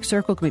the Arctic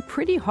Circle can be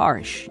pretty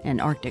harsh,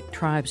 and Arctic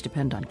tribes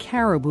depend on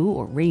caribou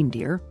or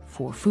reindeer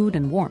for food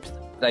and warmth.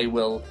 They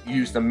will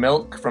use the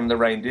milk from the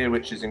reindeer,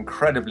 which is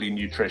incredibly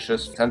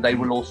nutritious, and they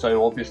will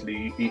also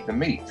obviously eat the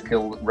meat,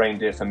 kill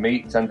reindeer for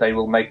meat, and they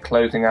will make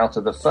clothing out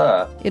of the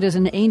fur. It is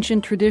an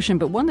ancient tradition,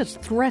 but one that's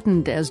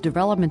threatened as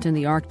development in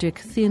the Arctic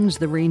thins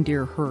the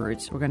reindeer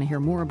herds. We're going to hear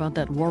more about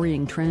that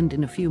worrying trend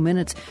in a few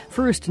minutes.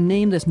 First,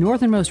 name this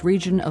northernmost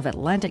region of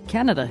Atlantic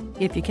Canada,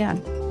 if you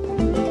can.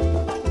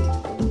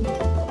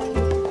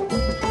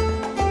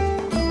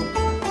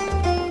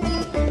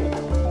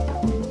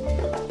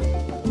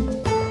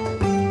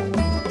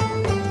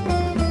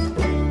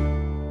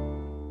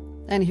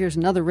 And here's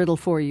another riddle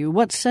for you.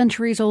 What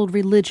centuries-old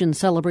religion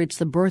celebrates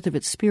the birth of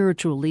its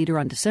spiritual leader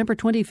on December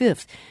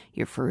 25th?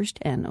 Your first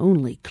and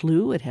only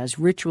clue, it has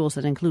rituals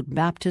that include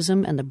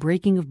baptism and the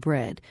breaking of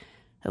bread.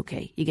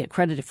 Okay, you get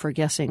credit for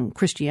guessing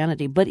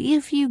Christianity, but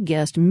if you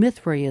guessed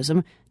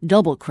Mithraism,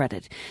 double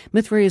credit.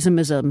 Mithraism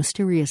is a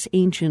mysterious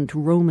ancient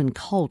Roman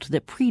cult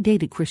that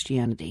predated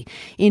Christianity.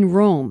 In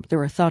Rome,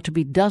 there are thought to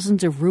be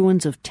dozens of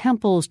ruins of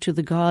temples to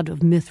the god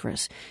of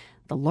Mithras.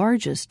 The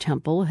largest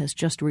temple has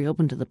just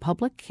reopened to the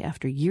public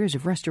after years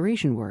of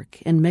restoration work,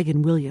 and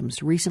Megan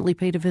Williams recently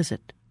paid a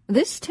visit.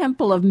 This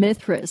temple of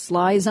Mithras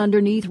lies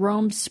underneath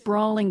Rome's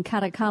sprawling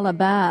Caracalla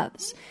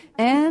baths,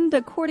 and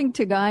according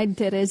to guide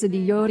Teresa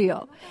Di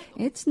Iorio,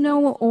 it's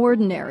no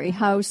ordinary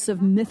house of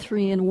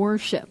Mithrian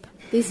worship.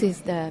 This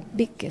is the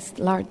biggest,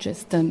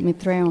 largest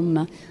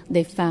Mithraeum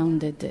they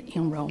founded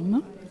in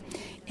Rome,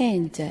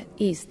 and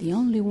is the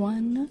only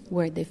one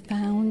where they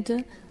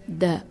found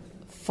the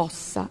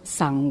fossa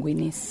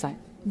sanguinis.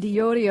 Di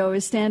Iorio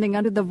is standing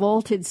under the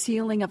vaulted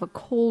ceiling of a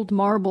cold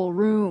marble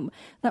room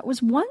that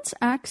was once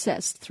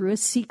accessed through a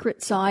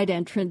secret side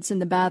entrance in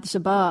the baths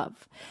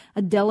above.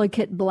 A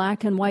delicate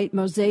black and white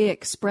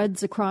mosaic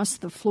spreads across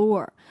the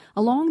floor.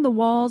 Along the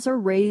walls are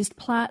raised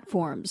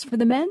platforms for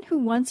the men who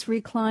once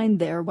reclined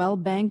there while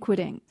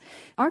banqueting.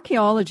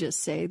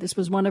 Archaeologists say this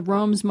was one of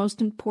Rome's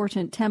most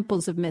important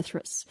temples of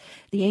Mithras,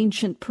 the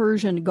ancient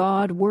Persian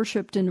god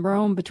worshipped in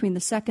Rome between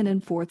the 2nd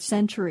and 4th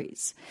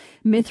centuries.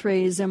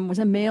 Mithraism was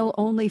a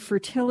male-only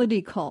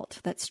fertility cult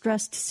that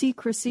stressed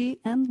secrecy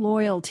and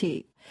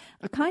loyalty,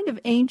 a kind of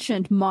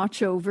ancient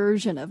macho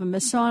version of a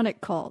Masonic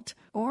cult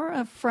or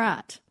a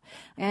frat.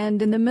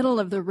 And in the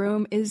middle of the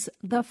room is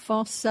the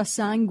fossa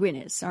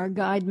sanguinis, our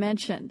guide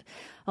mentioned,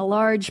 a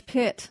large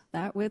pit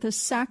that, with a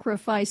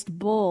sacrificed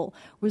bull,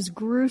 was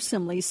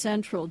gruesomely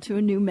central to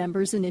a new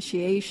member's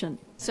initiation.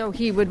 So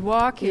he would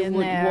walk in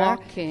there.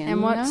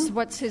 And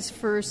what's his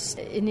first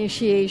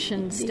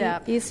initiation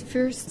step? His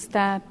first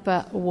step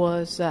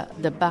was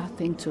the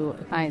bath into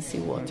icy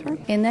water.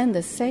 And then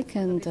the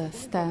second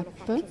step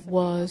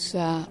was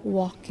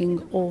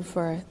walking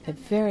over a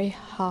very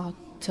hot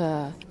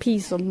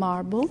piece of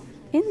marble.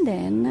 And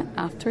then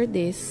after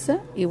this,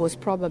 he was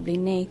probably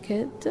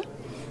naked.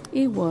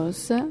 He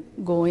was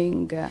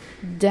going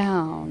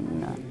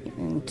down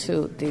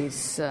into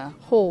this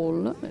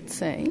hole, let's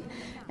say,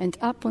 and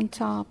up on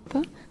top,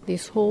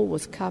 this hole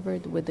was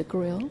covered with a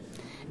grill,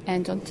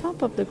 and on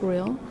top of the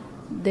grill,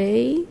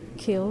 they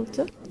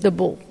killed the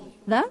bull.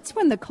 That's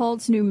when the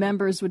cult's new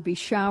members would be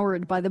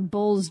showered by the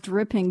bull's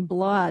dripping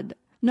blood.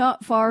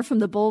 Not far from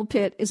the bull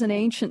pit is an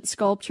ancient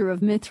sculpture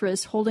of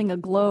Mithras holding a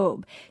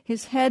globe,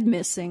 his head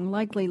missing,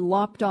 likely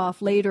lopped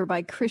off later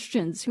by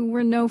Christians who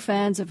were no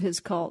fans of his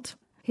cult.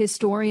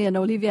 Historian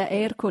Olivia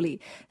Ercoli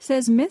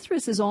says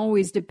Mithras is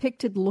always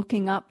depicted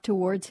looking up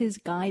towards his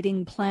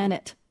guiding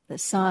planet, the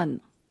sun.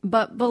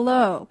 But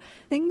below,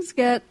 things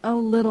get a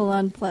little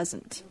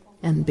unpleasant.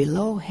 And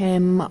below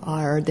him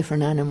are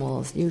different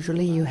animals.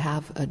 Usually you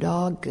have a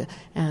dog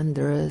and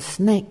a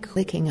snake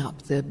licking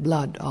up the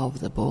blood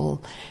of the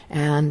bull,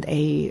 and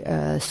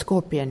a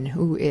scorpion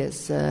who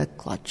is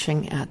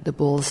clutching at the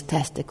bull's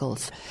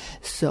testicles.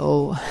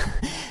 So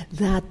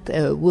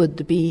that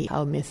would be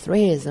how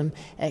Mithraism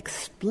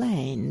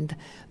explained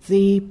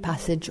the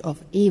passage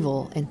of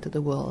evil into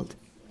the world.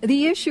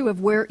 The issue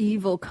of where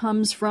evil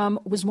comes from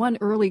was one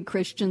early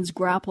Christians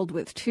grappled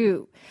with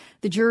too.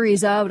 The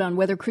jury's out on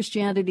whether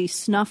Christianity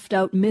snuffed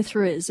out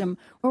Mithraism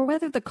or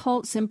whether the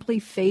cult simply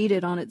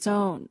faded on its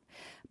own.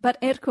 But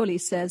Ercole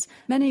says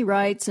many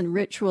rites and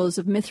rituals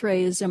of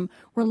Mithraism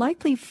were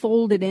likely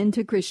folded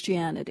into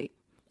Christianity.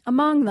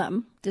 Among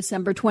them,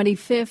 December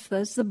 25th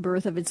as the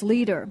birth of its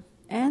leader,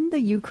 and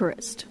the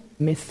Eucharist.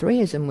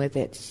 Mithraism, with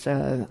its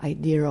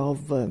idea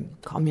of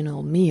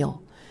communal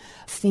meal,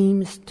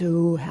 seems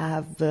to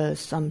have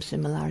some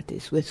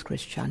similarities with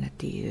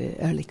Christianity.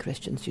 Early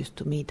Christians used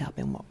to meet up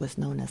in what was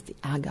known as the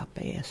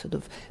agape, a sort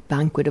of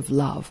banquet of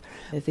love.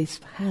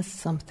 This has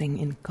something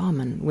in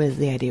common with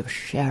the idea of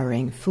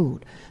sharing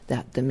food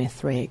that the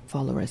Mithraic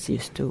followers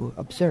used to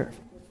observe.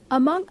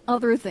 Among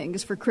other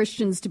things for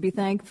Christians to be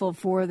thankful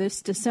for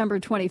this December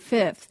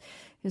 25th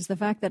is the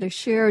fact that a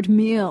shared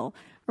meal,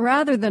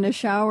 rather than a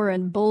shower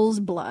in bull's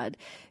blood,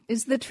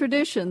 is the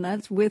tradition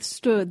that's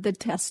withstood the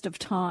test of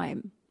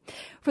time.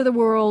 For The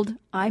World,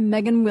 I'm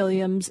Megan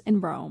Williams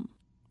in Rome.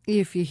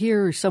 If you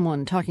hear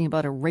someone talking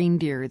about a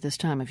reindeer this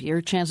time of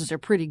year, chances are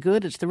pretty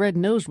good it's the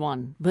red-nosed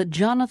one. But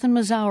Jonathan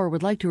Mazower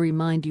would like to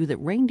remind you that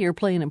reindeer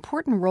play an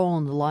important role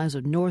in the lives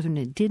of northern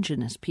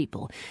indigenous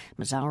people.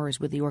 Mazower is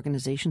with the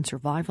organization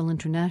Survival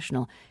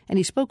International, and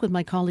he spoke with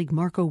my colleague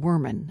Marco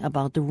Werman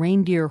about the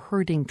reindeer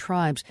herding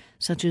tribes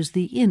such as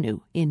the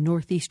Innu in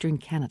northeastern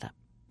Canada.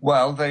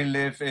 Well, they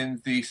live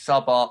in the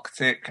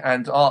subarctic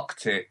and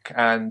Arctic,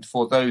 and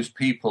for those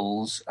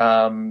peoples,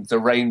 the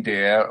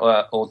reindeer,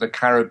 or the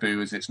caribou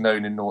as it's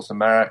known in North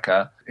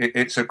America,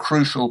 it's a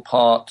crucial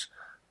part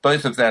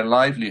both of their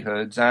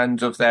livelihoods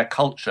and of their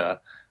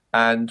culture.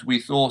 And we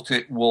thought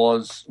it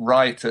was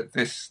right at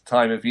this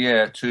time of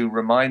year to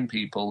remind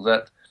people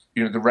that,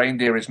 the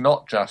reindeer is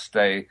not just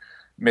a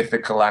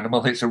mythical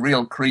animal, it's a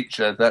real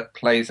creature that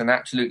plays an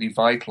absolutely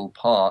vital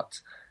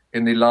part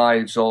in the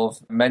lives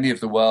of many of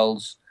the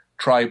world's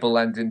tribal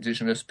and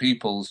indigenous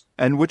peoples.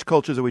 And which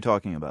cultures are we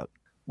talking about?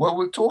 Well,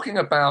 we're talking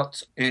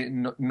about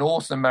in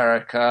North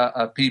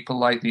America, people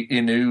like the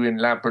Innu in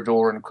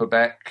Labrador and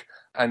Quebec,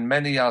 and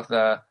many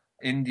other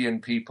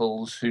Indian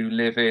peoples who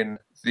live in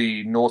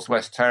the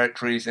Northwest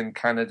Territories in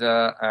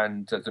Canada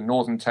and the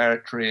Northern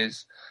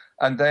Territories.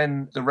 And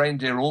then the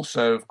reindeer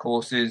also, of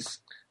course, is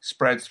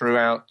spread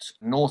throughout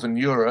Northern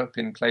Europe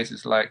in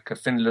places like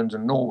Finland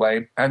and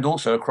Norway, and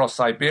also across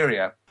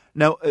Siberia.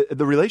 Now,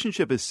 the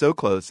relationship is so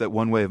close that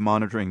one way of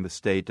monitoring the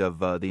state of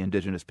the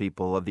indigenous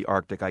people of the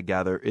Arctic, I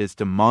gather, is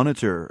to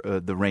monitor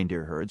the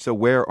reindeer herd. So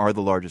where are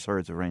the largest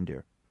herds of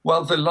reindeer?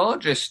 Well, the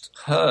largest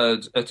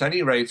herd, at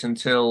any rate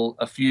until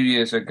a few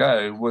years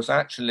ago, was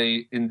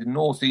actually in the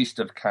northeast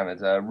of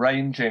Canada,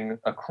 ranging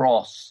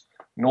across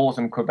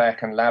northern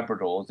Quebec and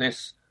Labrador.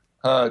 This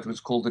herd was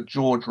called the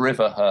George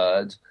River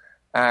herd,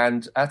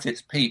 and at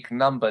its peak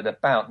numbered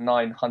about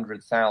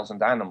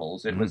 900,000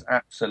 animals. It was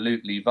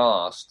absolutely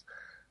vast.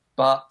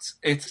 But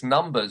its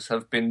numbers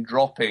have been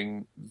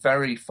dropping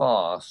very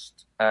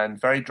fast and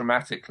very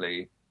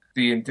dramatically.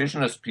 The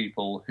indigenous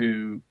people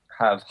who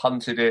have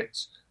hunted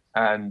it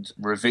and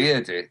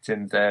revered it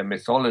in their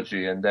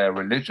mythology and their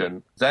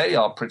religion, they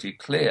are pretty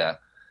clear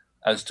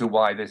as to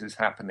why this is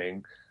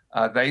happening.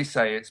 They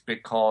say it's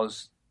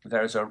because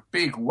there's a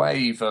big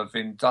wave of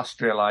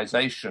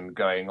industrialization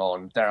going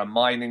on. There are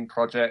mining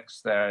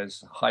projects,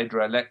 there's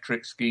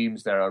hydroelectric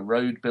schemes, there are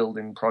road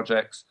building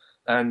projects.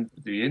 And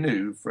the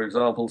Innu, for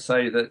example,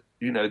 say that,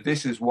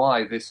 this is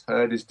why this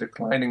herd is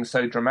declining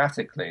so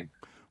dramatically.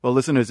 Well,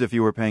 listeners, if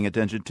you were paying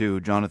attention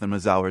to Jonathan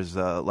Mazower's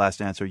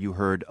last answer, you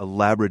heard a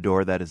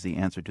Labrador. That is the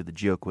answer to the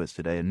GeoQuiz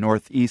today in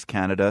northeast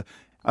Canada.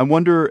 I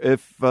wonder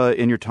if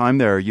in your time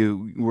there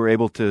you were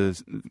able to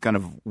kind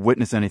of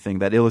witness anything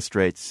that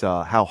illustrates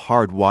how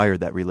hardwired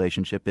that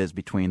relationship is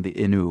between the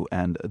Innu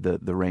and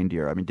the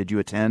reindeer. I mean, did you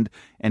attend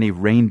any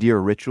reindeer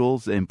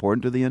rituals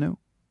important to the Innu?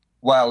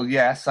 Well,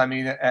 yes. I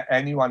mean,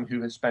 anyone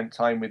who has spent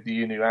time with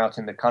the Innu out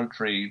in the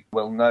country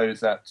will know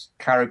that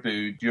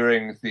caribou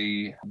during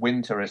the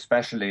winter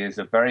especially is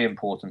a very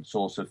important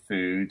source of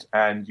food.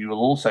 And you will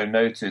also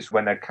notice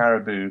when a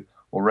caribou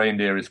or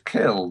reindeer is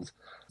killed,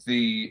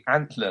 the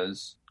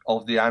antlers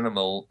of the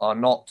animal are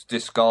not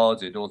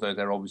discarded, although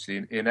they're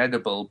obviously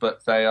inedible,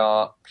 but they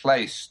are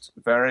placed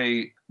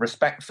very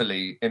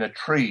respectfully in a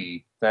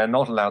tree. They're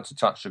not allowed to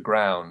touch the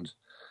ground.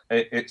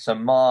 It's a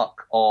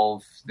mark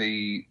of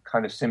the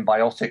kind of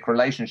symbiotic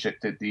relationship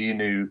that the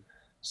Innu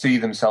see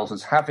themselves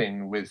as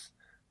having with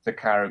the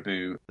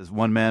caribou. As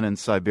one man in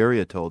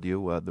Siberia told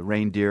you, the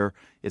reindeer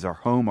is our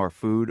home, our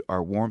food,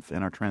 our warmth,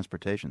 and our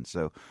transportation.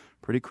 So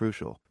pretty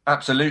crucial.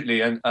 Absolutely.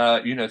 And,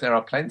 there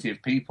are plenty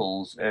of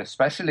peoples,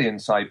 especially in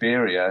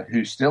Siberia,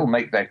 who still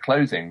make their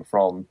clothing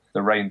from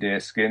the reindeer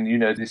skin.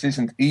 This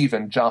isn't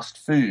even just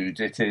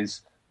food. It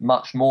is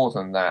much more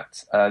than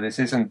that. This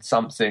isn't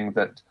something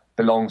that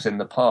belongs in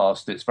the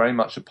past. It's very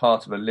much a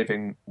part of a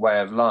living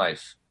way of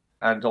life,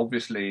 and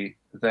obviously,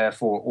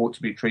 therefore, ought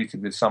to be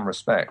treated with some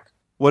respect.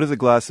 What does a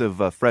glass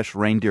of fresh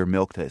reindeer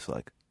milk taste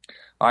like?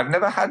 I've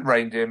never had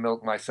reindeer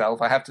milk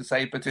myself, I have to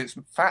say, but its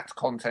fat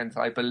content,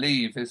 I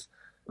believe, is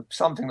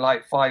something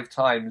like 5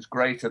 times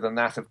greater than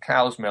that of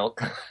cow's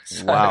milk.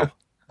 So wow.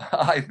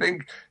 I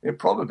think it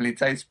probably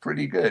tastes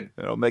pretty good.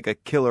 It'll make a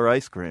killer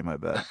ice cream, I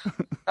bet.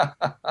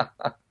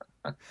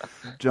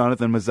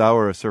 Jonathan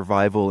Mazower of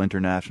Survival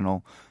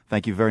International,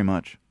 thank you very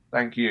much.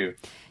 Thank you.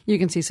 You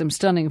can see some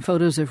stunning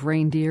photos of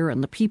reindeer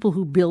and the people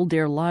who build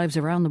their lives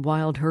around the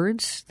wild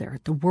herds. They're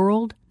at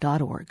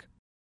theworld.org.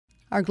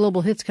 Our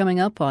global hits coming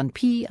up on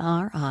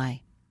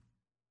PRI.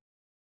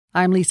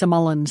 I'm Lisa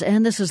Mullins,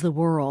 and this is The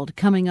World.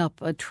 Coming up,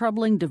 a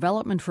troubling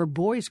development for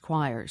boys'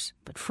 choirs.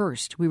 But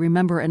first, we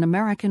remember an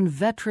American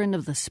veteran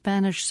of the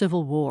Spanish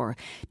Civil War.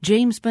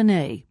 James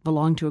Benet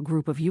belonged to a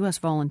group of U.S.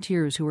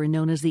 volunteers who were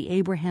known as the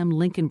Abraham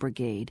Lincoln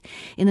Brigade.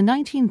 In the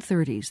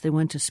 1930s, they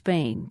went to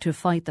Spain to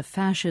fight the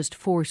fascist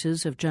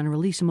forces of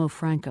Generalissimo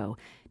Franco.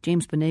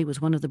 James Benet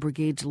was one of the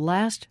brigade's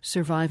last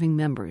surviving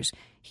members.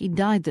 He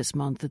died this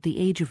month at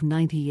the age of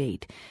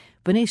 98.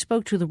 Benet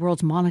spoke to The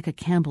World's Monica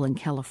Campbell in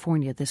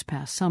California this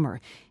past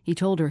summer. He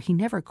told her he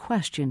never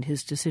questioned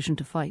his decision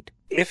to fight.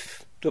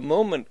 If the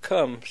moment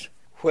comes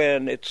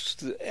when it's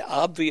the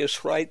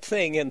obvious right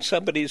thing and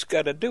somebody's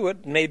got to do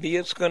it, maybe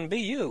it's going to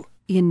be you.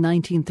 In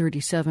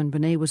 1937,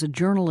 Benet was a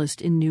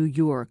journalist in New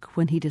York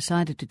when he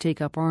decided to take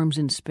up arms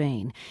in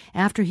Spain.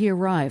 After he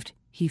arrived,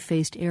 he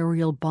faced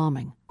aerial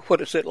bombing.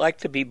 What is it like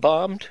to be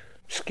bombed?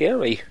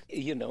 Scary.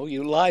 You know,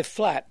 you lie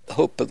flat,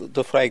 hope that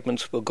the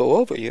fragments will go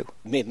over you.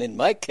 I mean, in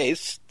my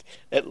case,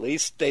 at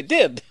least they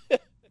did.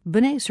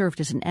 Benet served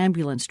as an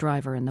ambulance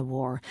driver in the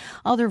war.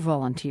 Other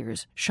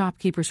volunteers,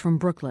 shopkeepers from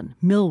Brooklyn,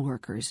 mill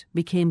workers,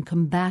 became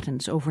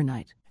combatants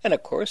overnight. And,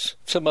 of course,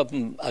 some of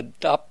them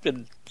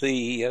adopted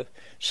the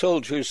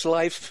soldier's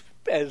life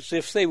as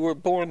if they were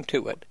born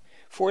to it.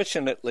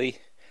 Fortunately,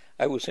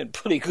 I was in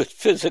pretty good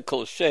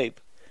physical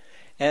shape.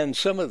 And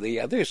some of the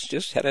others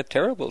just had a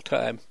terrible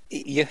time.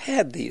 You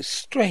had these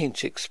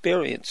strange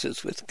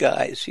experiences with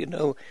guys, you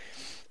know,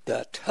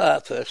 the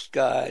toughest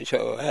guys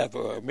you'll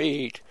ever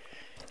meet.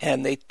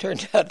 And they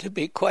turned out to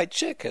be quite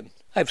chicken.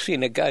 I've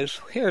seen a guy's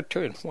hair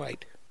turn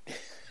white.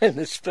 And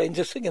the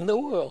strangest thing in the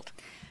world.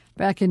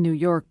 Back in New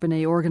York,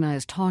 Benet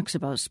organized talks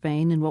about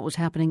Spain and what was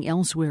happening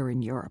elsewhere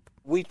in Europe.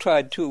 We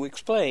tried to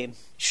explain,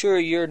 sure,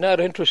 you're not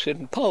interested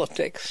in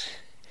politics,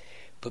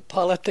 but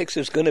politics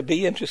is going to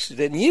be interested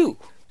in you.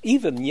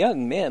 Even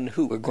young men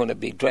who were going to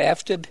be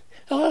drafted,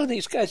 a lot of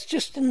these guys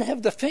just didn't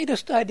have the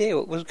faintest idea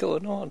what was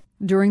going on.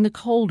 During the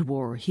Cold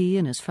War, he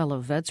and his fellow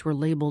vets were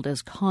labeled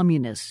as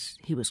communists.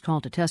 He was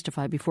called to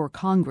testify before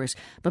Congress,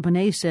 but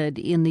Benet said,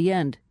 in the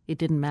end, it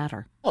didn't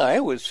matter. Well, I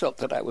always felt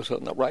that I was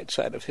on the right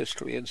side of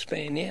history in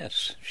Spain,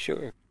 yes,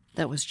 sure.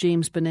 That was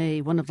James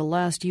Benet, one of the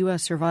last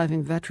U.S.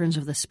 surviving veterans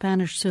of the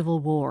Spanish Civil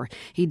War.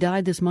 He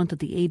died this month at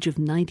the age of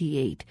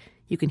 98.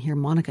 You can hear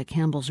Monica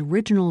Campbell's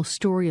original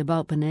story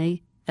about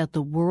Benet at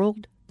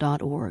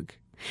theworld.org.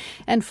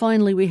 And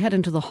finally, we head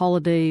into the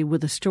holiday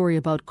with a story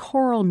about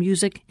choral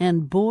music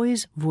and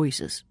boys'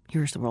 voices.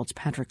 Here's The World's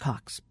Patrick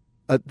Cox.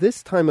 At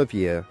this time of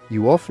year,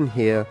 you often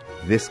hear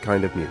this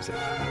kind of music.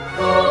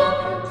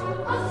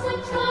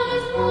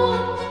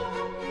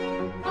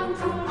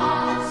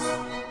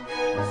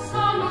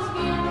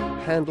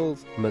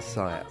 Handel's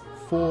Messiah.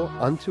 For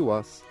unto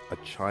us a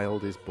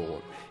child is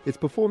born. It's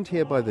performed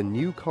here by the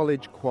New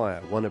College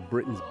Choir, one of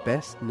Britain's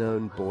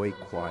best-known boy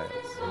choirs.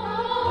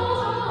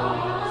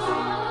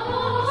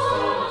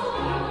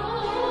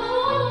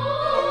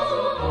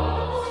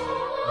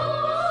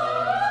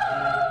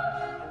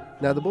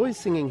 Now, the boys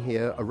singing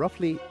here are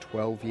roughly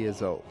 12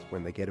 years old.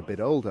 When they get a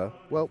bit older,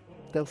 well,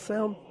 they'll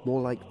sound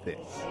more like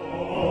this.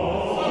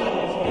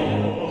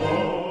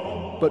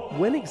 But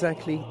when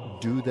exactly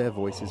do their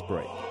voices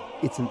break?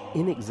 It's an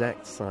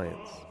inexact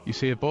science. You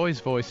see, a boy's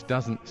voice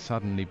doesn't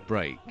suddenly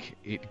break.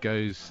 It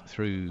goes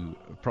through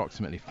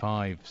approximately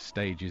 5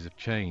 stages of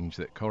change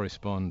that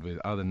correspond with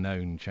other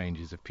known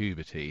changes of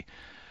puberty.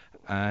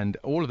 And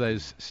all of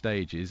those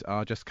stages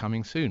are just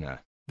coming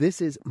sooner.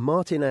 This is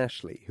Martin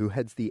Ashley, who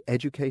heads the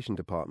education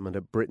department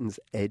at Britain's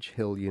Edge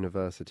Hill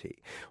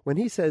University. When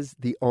he says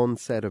the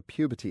onset of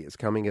puberty is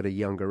coming at a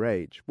younger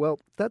age, well,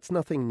 that's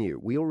nothing new.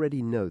 We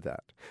already know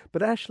that.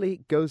 But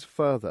Ashley goes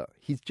further.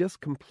 He's just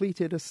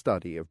completed a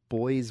study of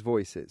boys'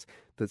 voices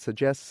that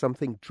suggests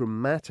something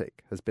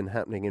dramatic has been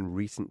happening in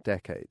recent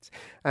decades.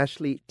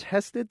 Ashley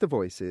tested the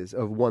voices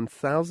of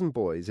 1,000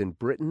 boys in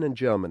Britain and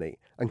Germany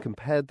and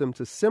compared them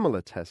to similar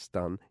tests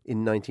done in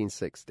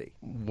 1960.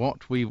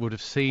 What we would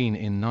have seen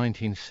in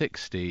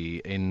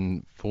 1960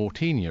 in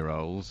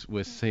 14-year-olds,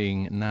 we're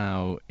seeing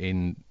now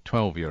in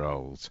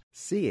 12-year-olds.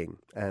 Seeing,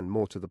 and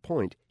more to the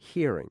point,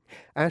 hearing.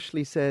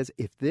 Ashley says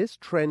if this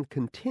trend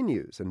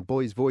continues and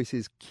boys'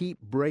 voices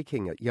keep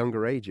breaking at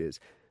younger ages,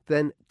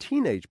 then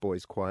teenage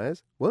boys'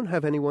 choirs won't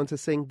have anyone to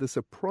sing the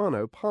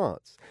soprano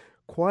parts.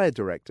 Choir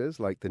directors,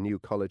 like the New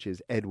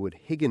College's Edward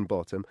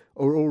Higginbottom,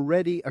 are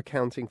already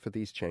accounting for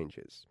these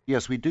changes.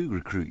 Yes, we do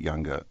recruit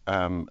younger,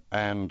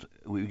 and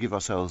we give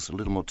ourselves a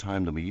little more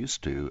time than we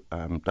used to.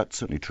 That's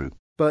certainly true.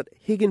 But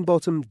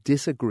Higginbottom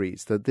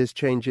disagrees that this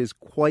change is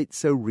quite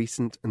so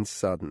recent and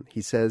sudden.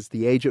 He says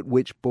the age at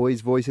which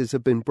boys' voices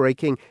have been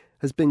breaking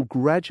has been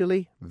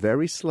gradually,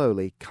 very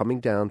slowly, coming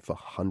down for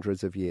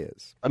hundreds of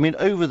years. I mean,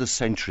 over the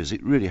centuries,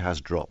 it really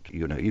has dropped.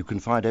 You know, you can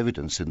find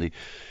evidence in the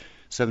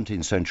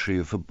 17th century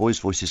of boys'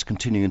 voices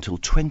continuing until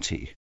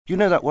 20. You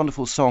know that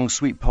wonderful song,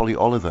 Sweet Polly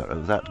Oliver,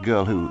 of that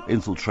girl who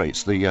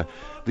infiltrates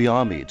the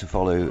army to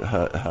follow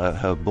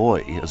her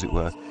boy, as it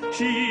were.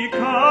 She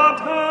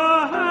cut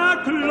her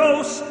hair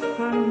close,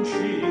 and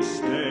she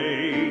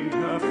stained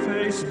her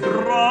face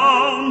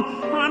brown,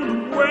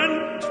 and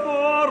went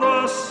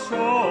for a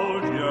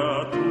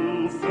soldier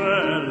to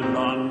fair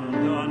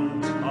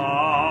London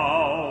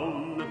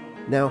town.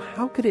 Now,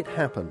 how could it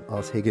happen,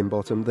 asked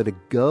Higginbottom, that a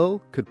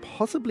girl could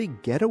possibly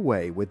get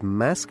away with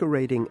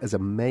masquerading as a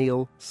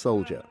male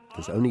soldier?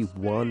 There's only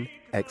one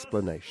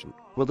explanation.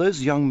 Well,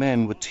 those young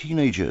men were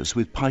teenagers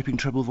with piping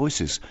treble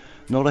voices,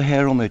 not a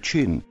hair on their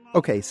chin.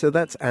 Okay, so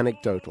that's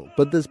anecdotal,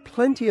 but there's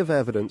plenty of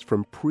evidence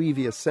from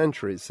previous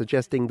centuries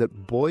suggesting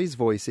that boys'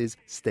 voices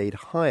stayed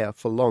higher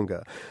for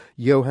longer.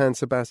 Johann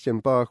Sebastian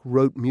Bach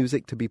wrote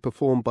music to be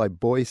performed by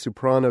boy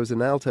sopranos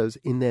and altos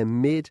in their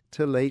mid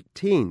to late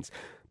teens.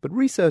 But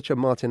researcher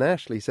Martin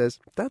Ashley says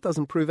that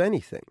doesn't prove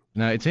anything.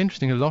 Now, it's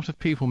interesting, a lot of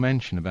people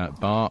mention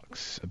about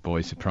Bach's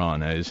boy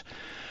sopranos.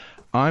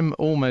 I'm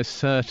almost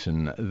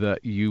certain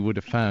that you would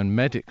have found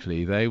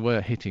medically they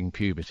were hitting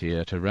puberty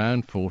at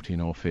around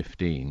 14 or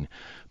 15,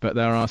 but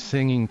there are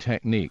singing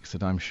techniques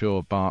that I'm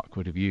sure Bach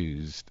would have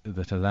used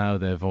that allow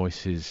their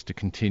voices to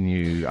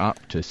continue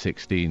up to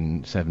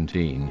 16,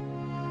 17.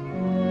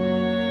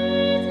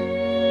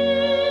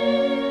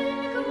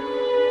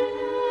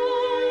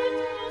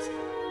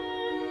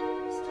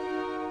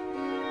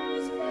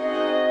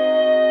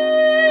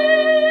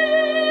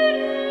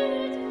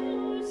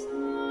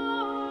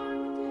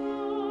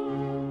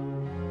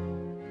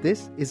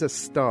 This is a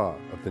star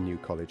of the new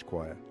college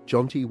choir,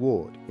 Jonty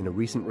Ward, in a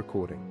recent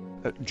recording.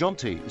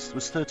 Jonty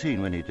was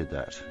 13 when he did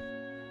that.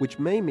 Which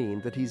may mean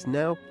that he's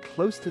now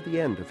close to the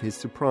end of his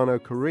soprano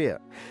career.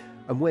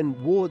 And when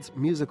Ward's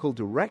musical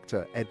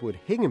director, Edward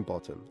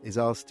Higginbottom, is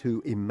asked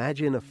to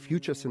imagine a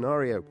future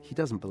scenario, he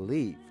doesn't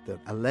believe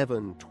that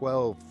 11,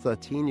 12,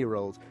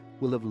 13-year-olds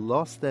will have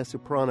lost their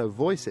soprano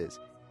voices.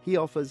 He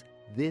offers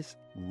this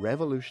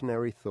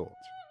revolutionary thought.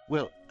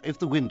 Well, if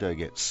the window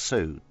gets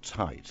so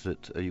tight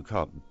that you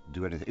can't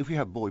do anything, if you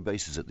have boy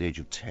basses at the age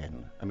of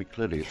 10, I mean,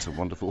 clearly it's a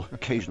wonderful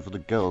occasion for the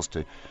girls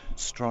to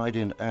stride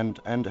in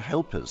and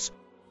help us.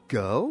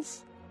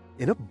 Girls?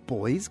 In a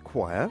boys'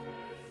 choir?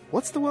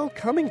 What's the world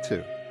coming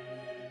to?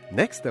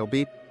 Next they'll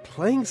be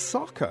playing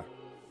soccer.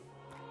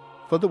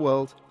 For The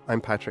World, I'm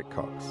Patrick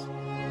Cox.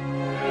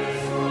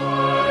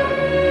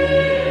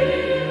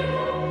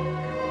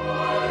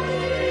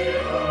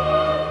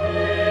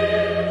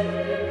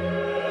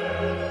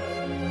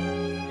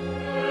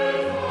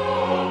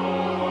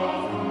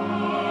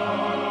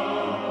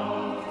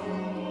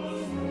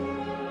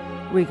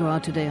 We go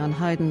out today on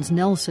Haydn's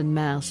Nelson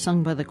Mass,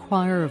 sung by the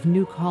choir of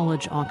New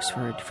College,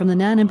 Oxford. From the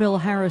Nan and Bill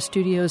Harris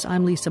studios,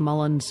 I'm Lisa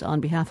Mullins. On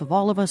behalf of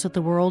all of us at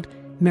The World,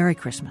 Merry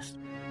Christmas.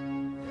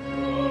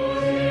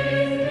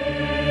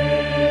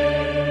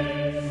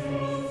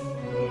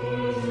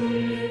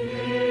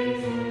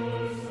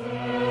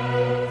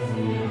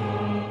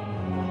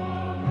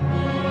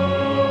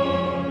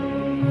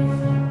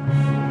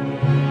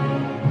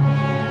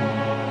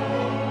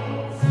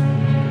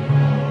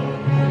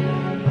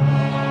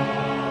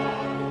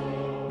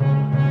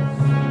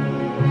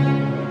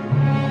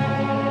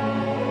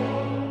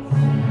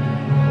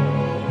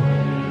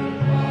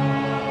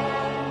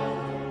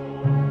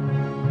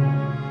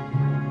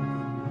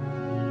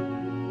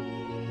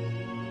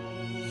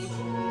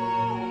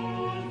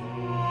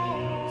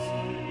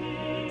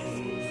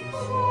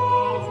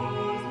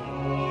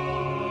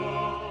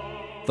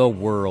 The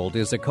World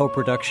is a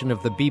co-production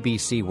of the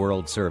BBC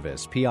World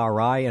Service,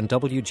 PRI, and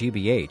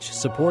WGBH,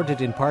 supported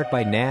in part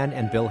by Nan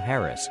and Bill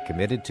Harris,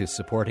 committed to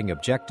supporting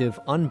objective,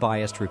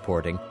 unbiased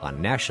reporting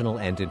on national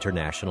and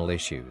international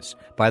issues.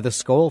 By the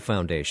Skoll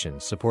Foundation,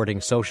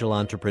 supporting social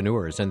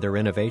entrepreneurs and their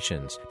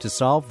innovations to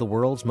solve the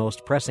world's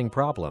most pressing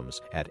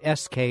problems at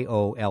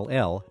skoll.org.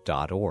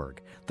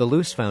 The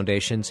Luce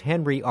Foundation's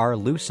Henry R.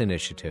 Luce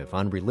Initiative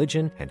on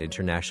Religion and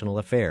International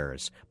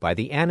Affairs, by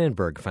the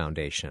Annenberg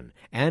Foundation,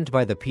 and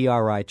by the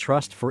PRI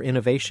Trust for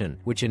Innovation,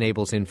 which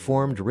enables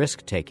informed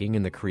risk-taking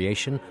in the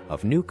creation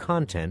of new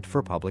content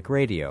for public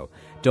radio.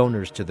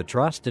 Donors to the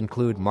Trust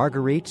include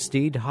Marguerite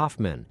Steed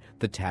Hoffman,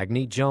 the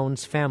Tagney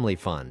Jones Family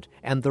Fund,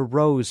 and the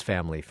Rose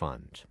Family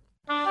Fund.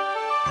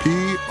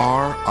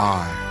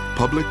 PRI,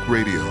 Public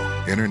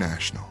Radio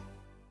International.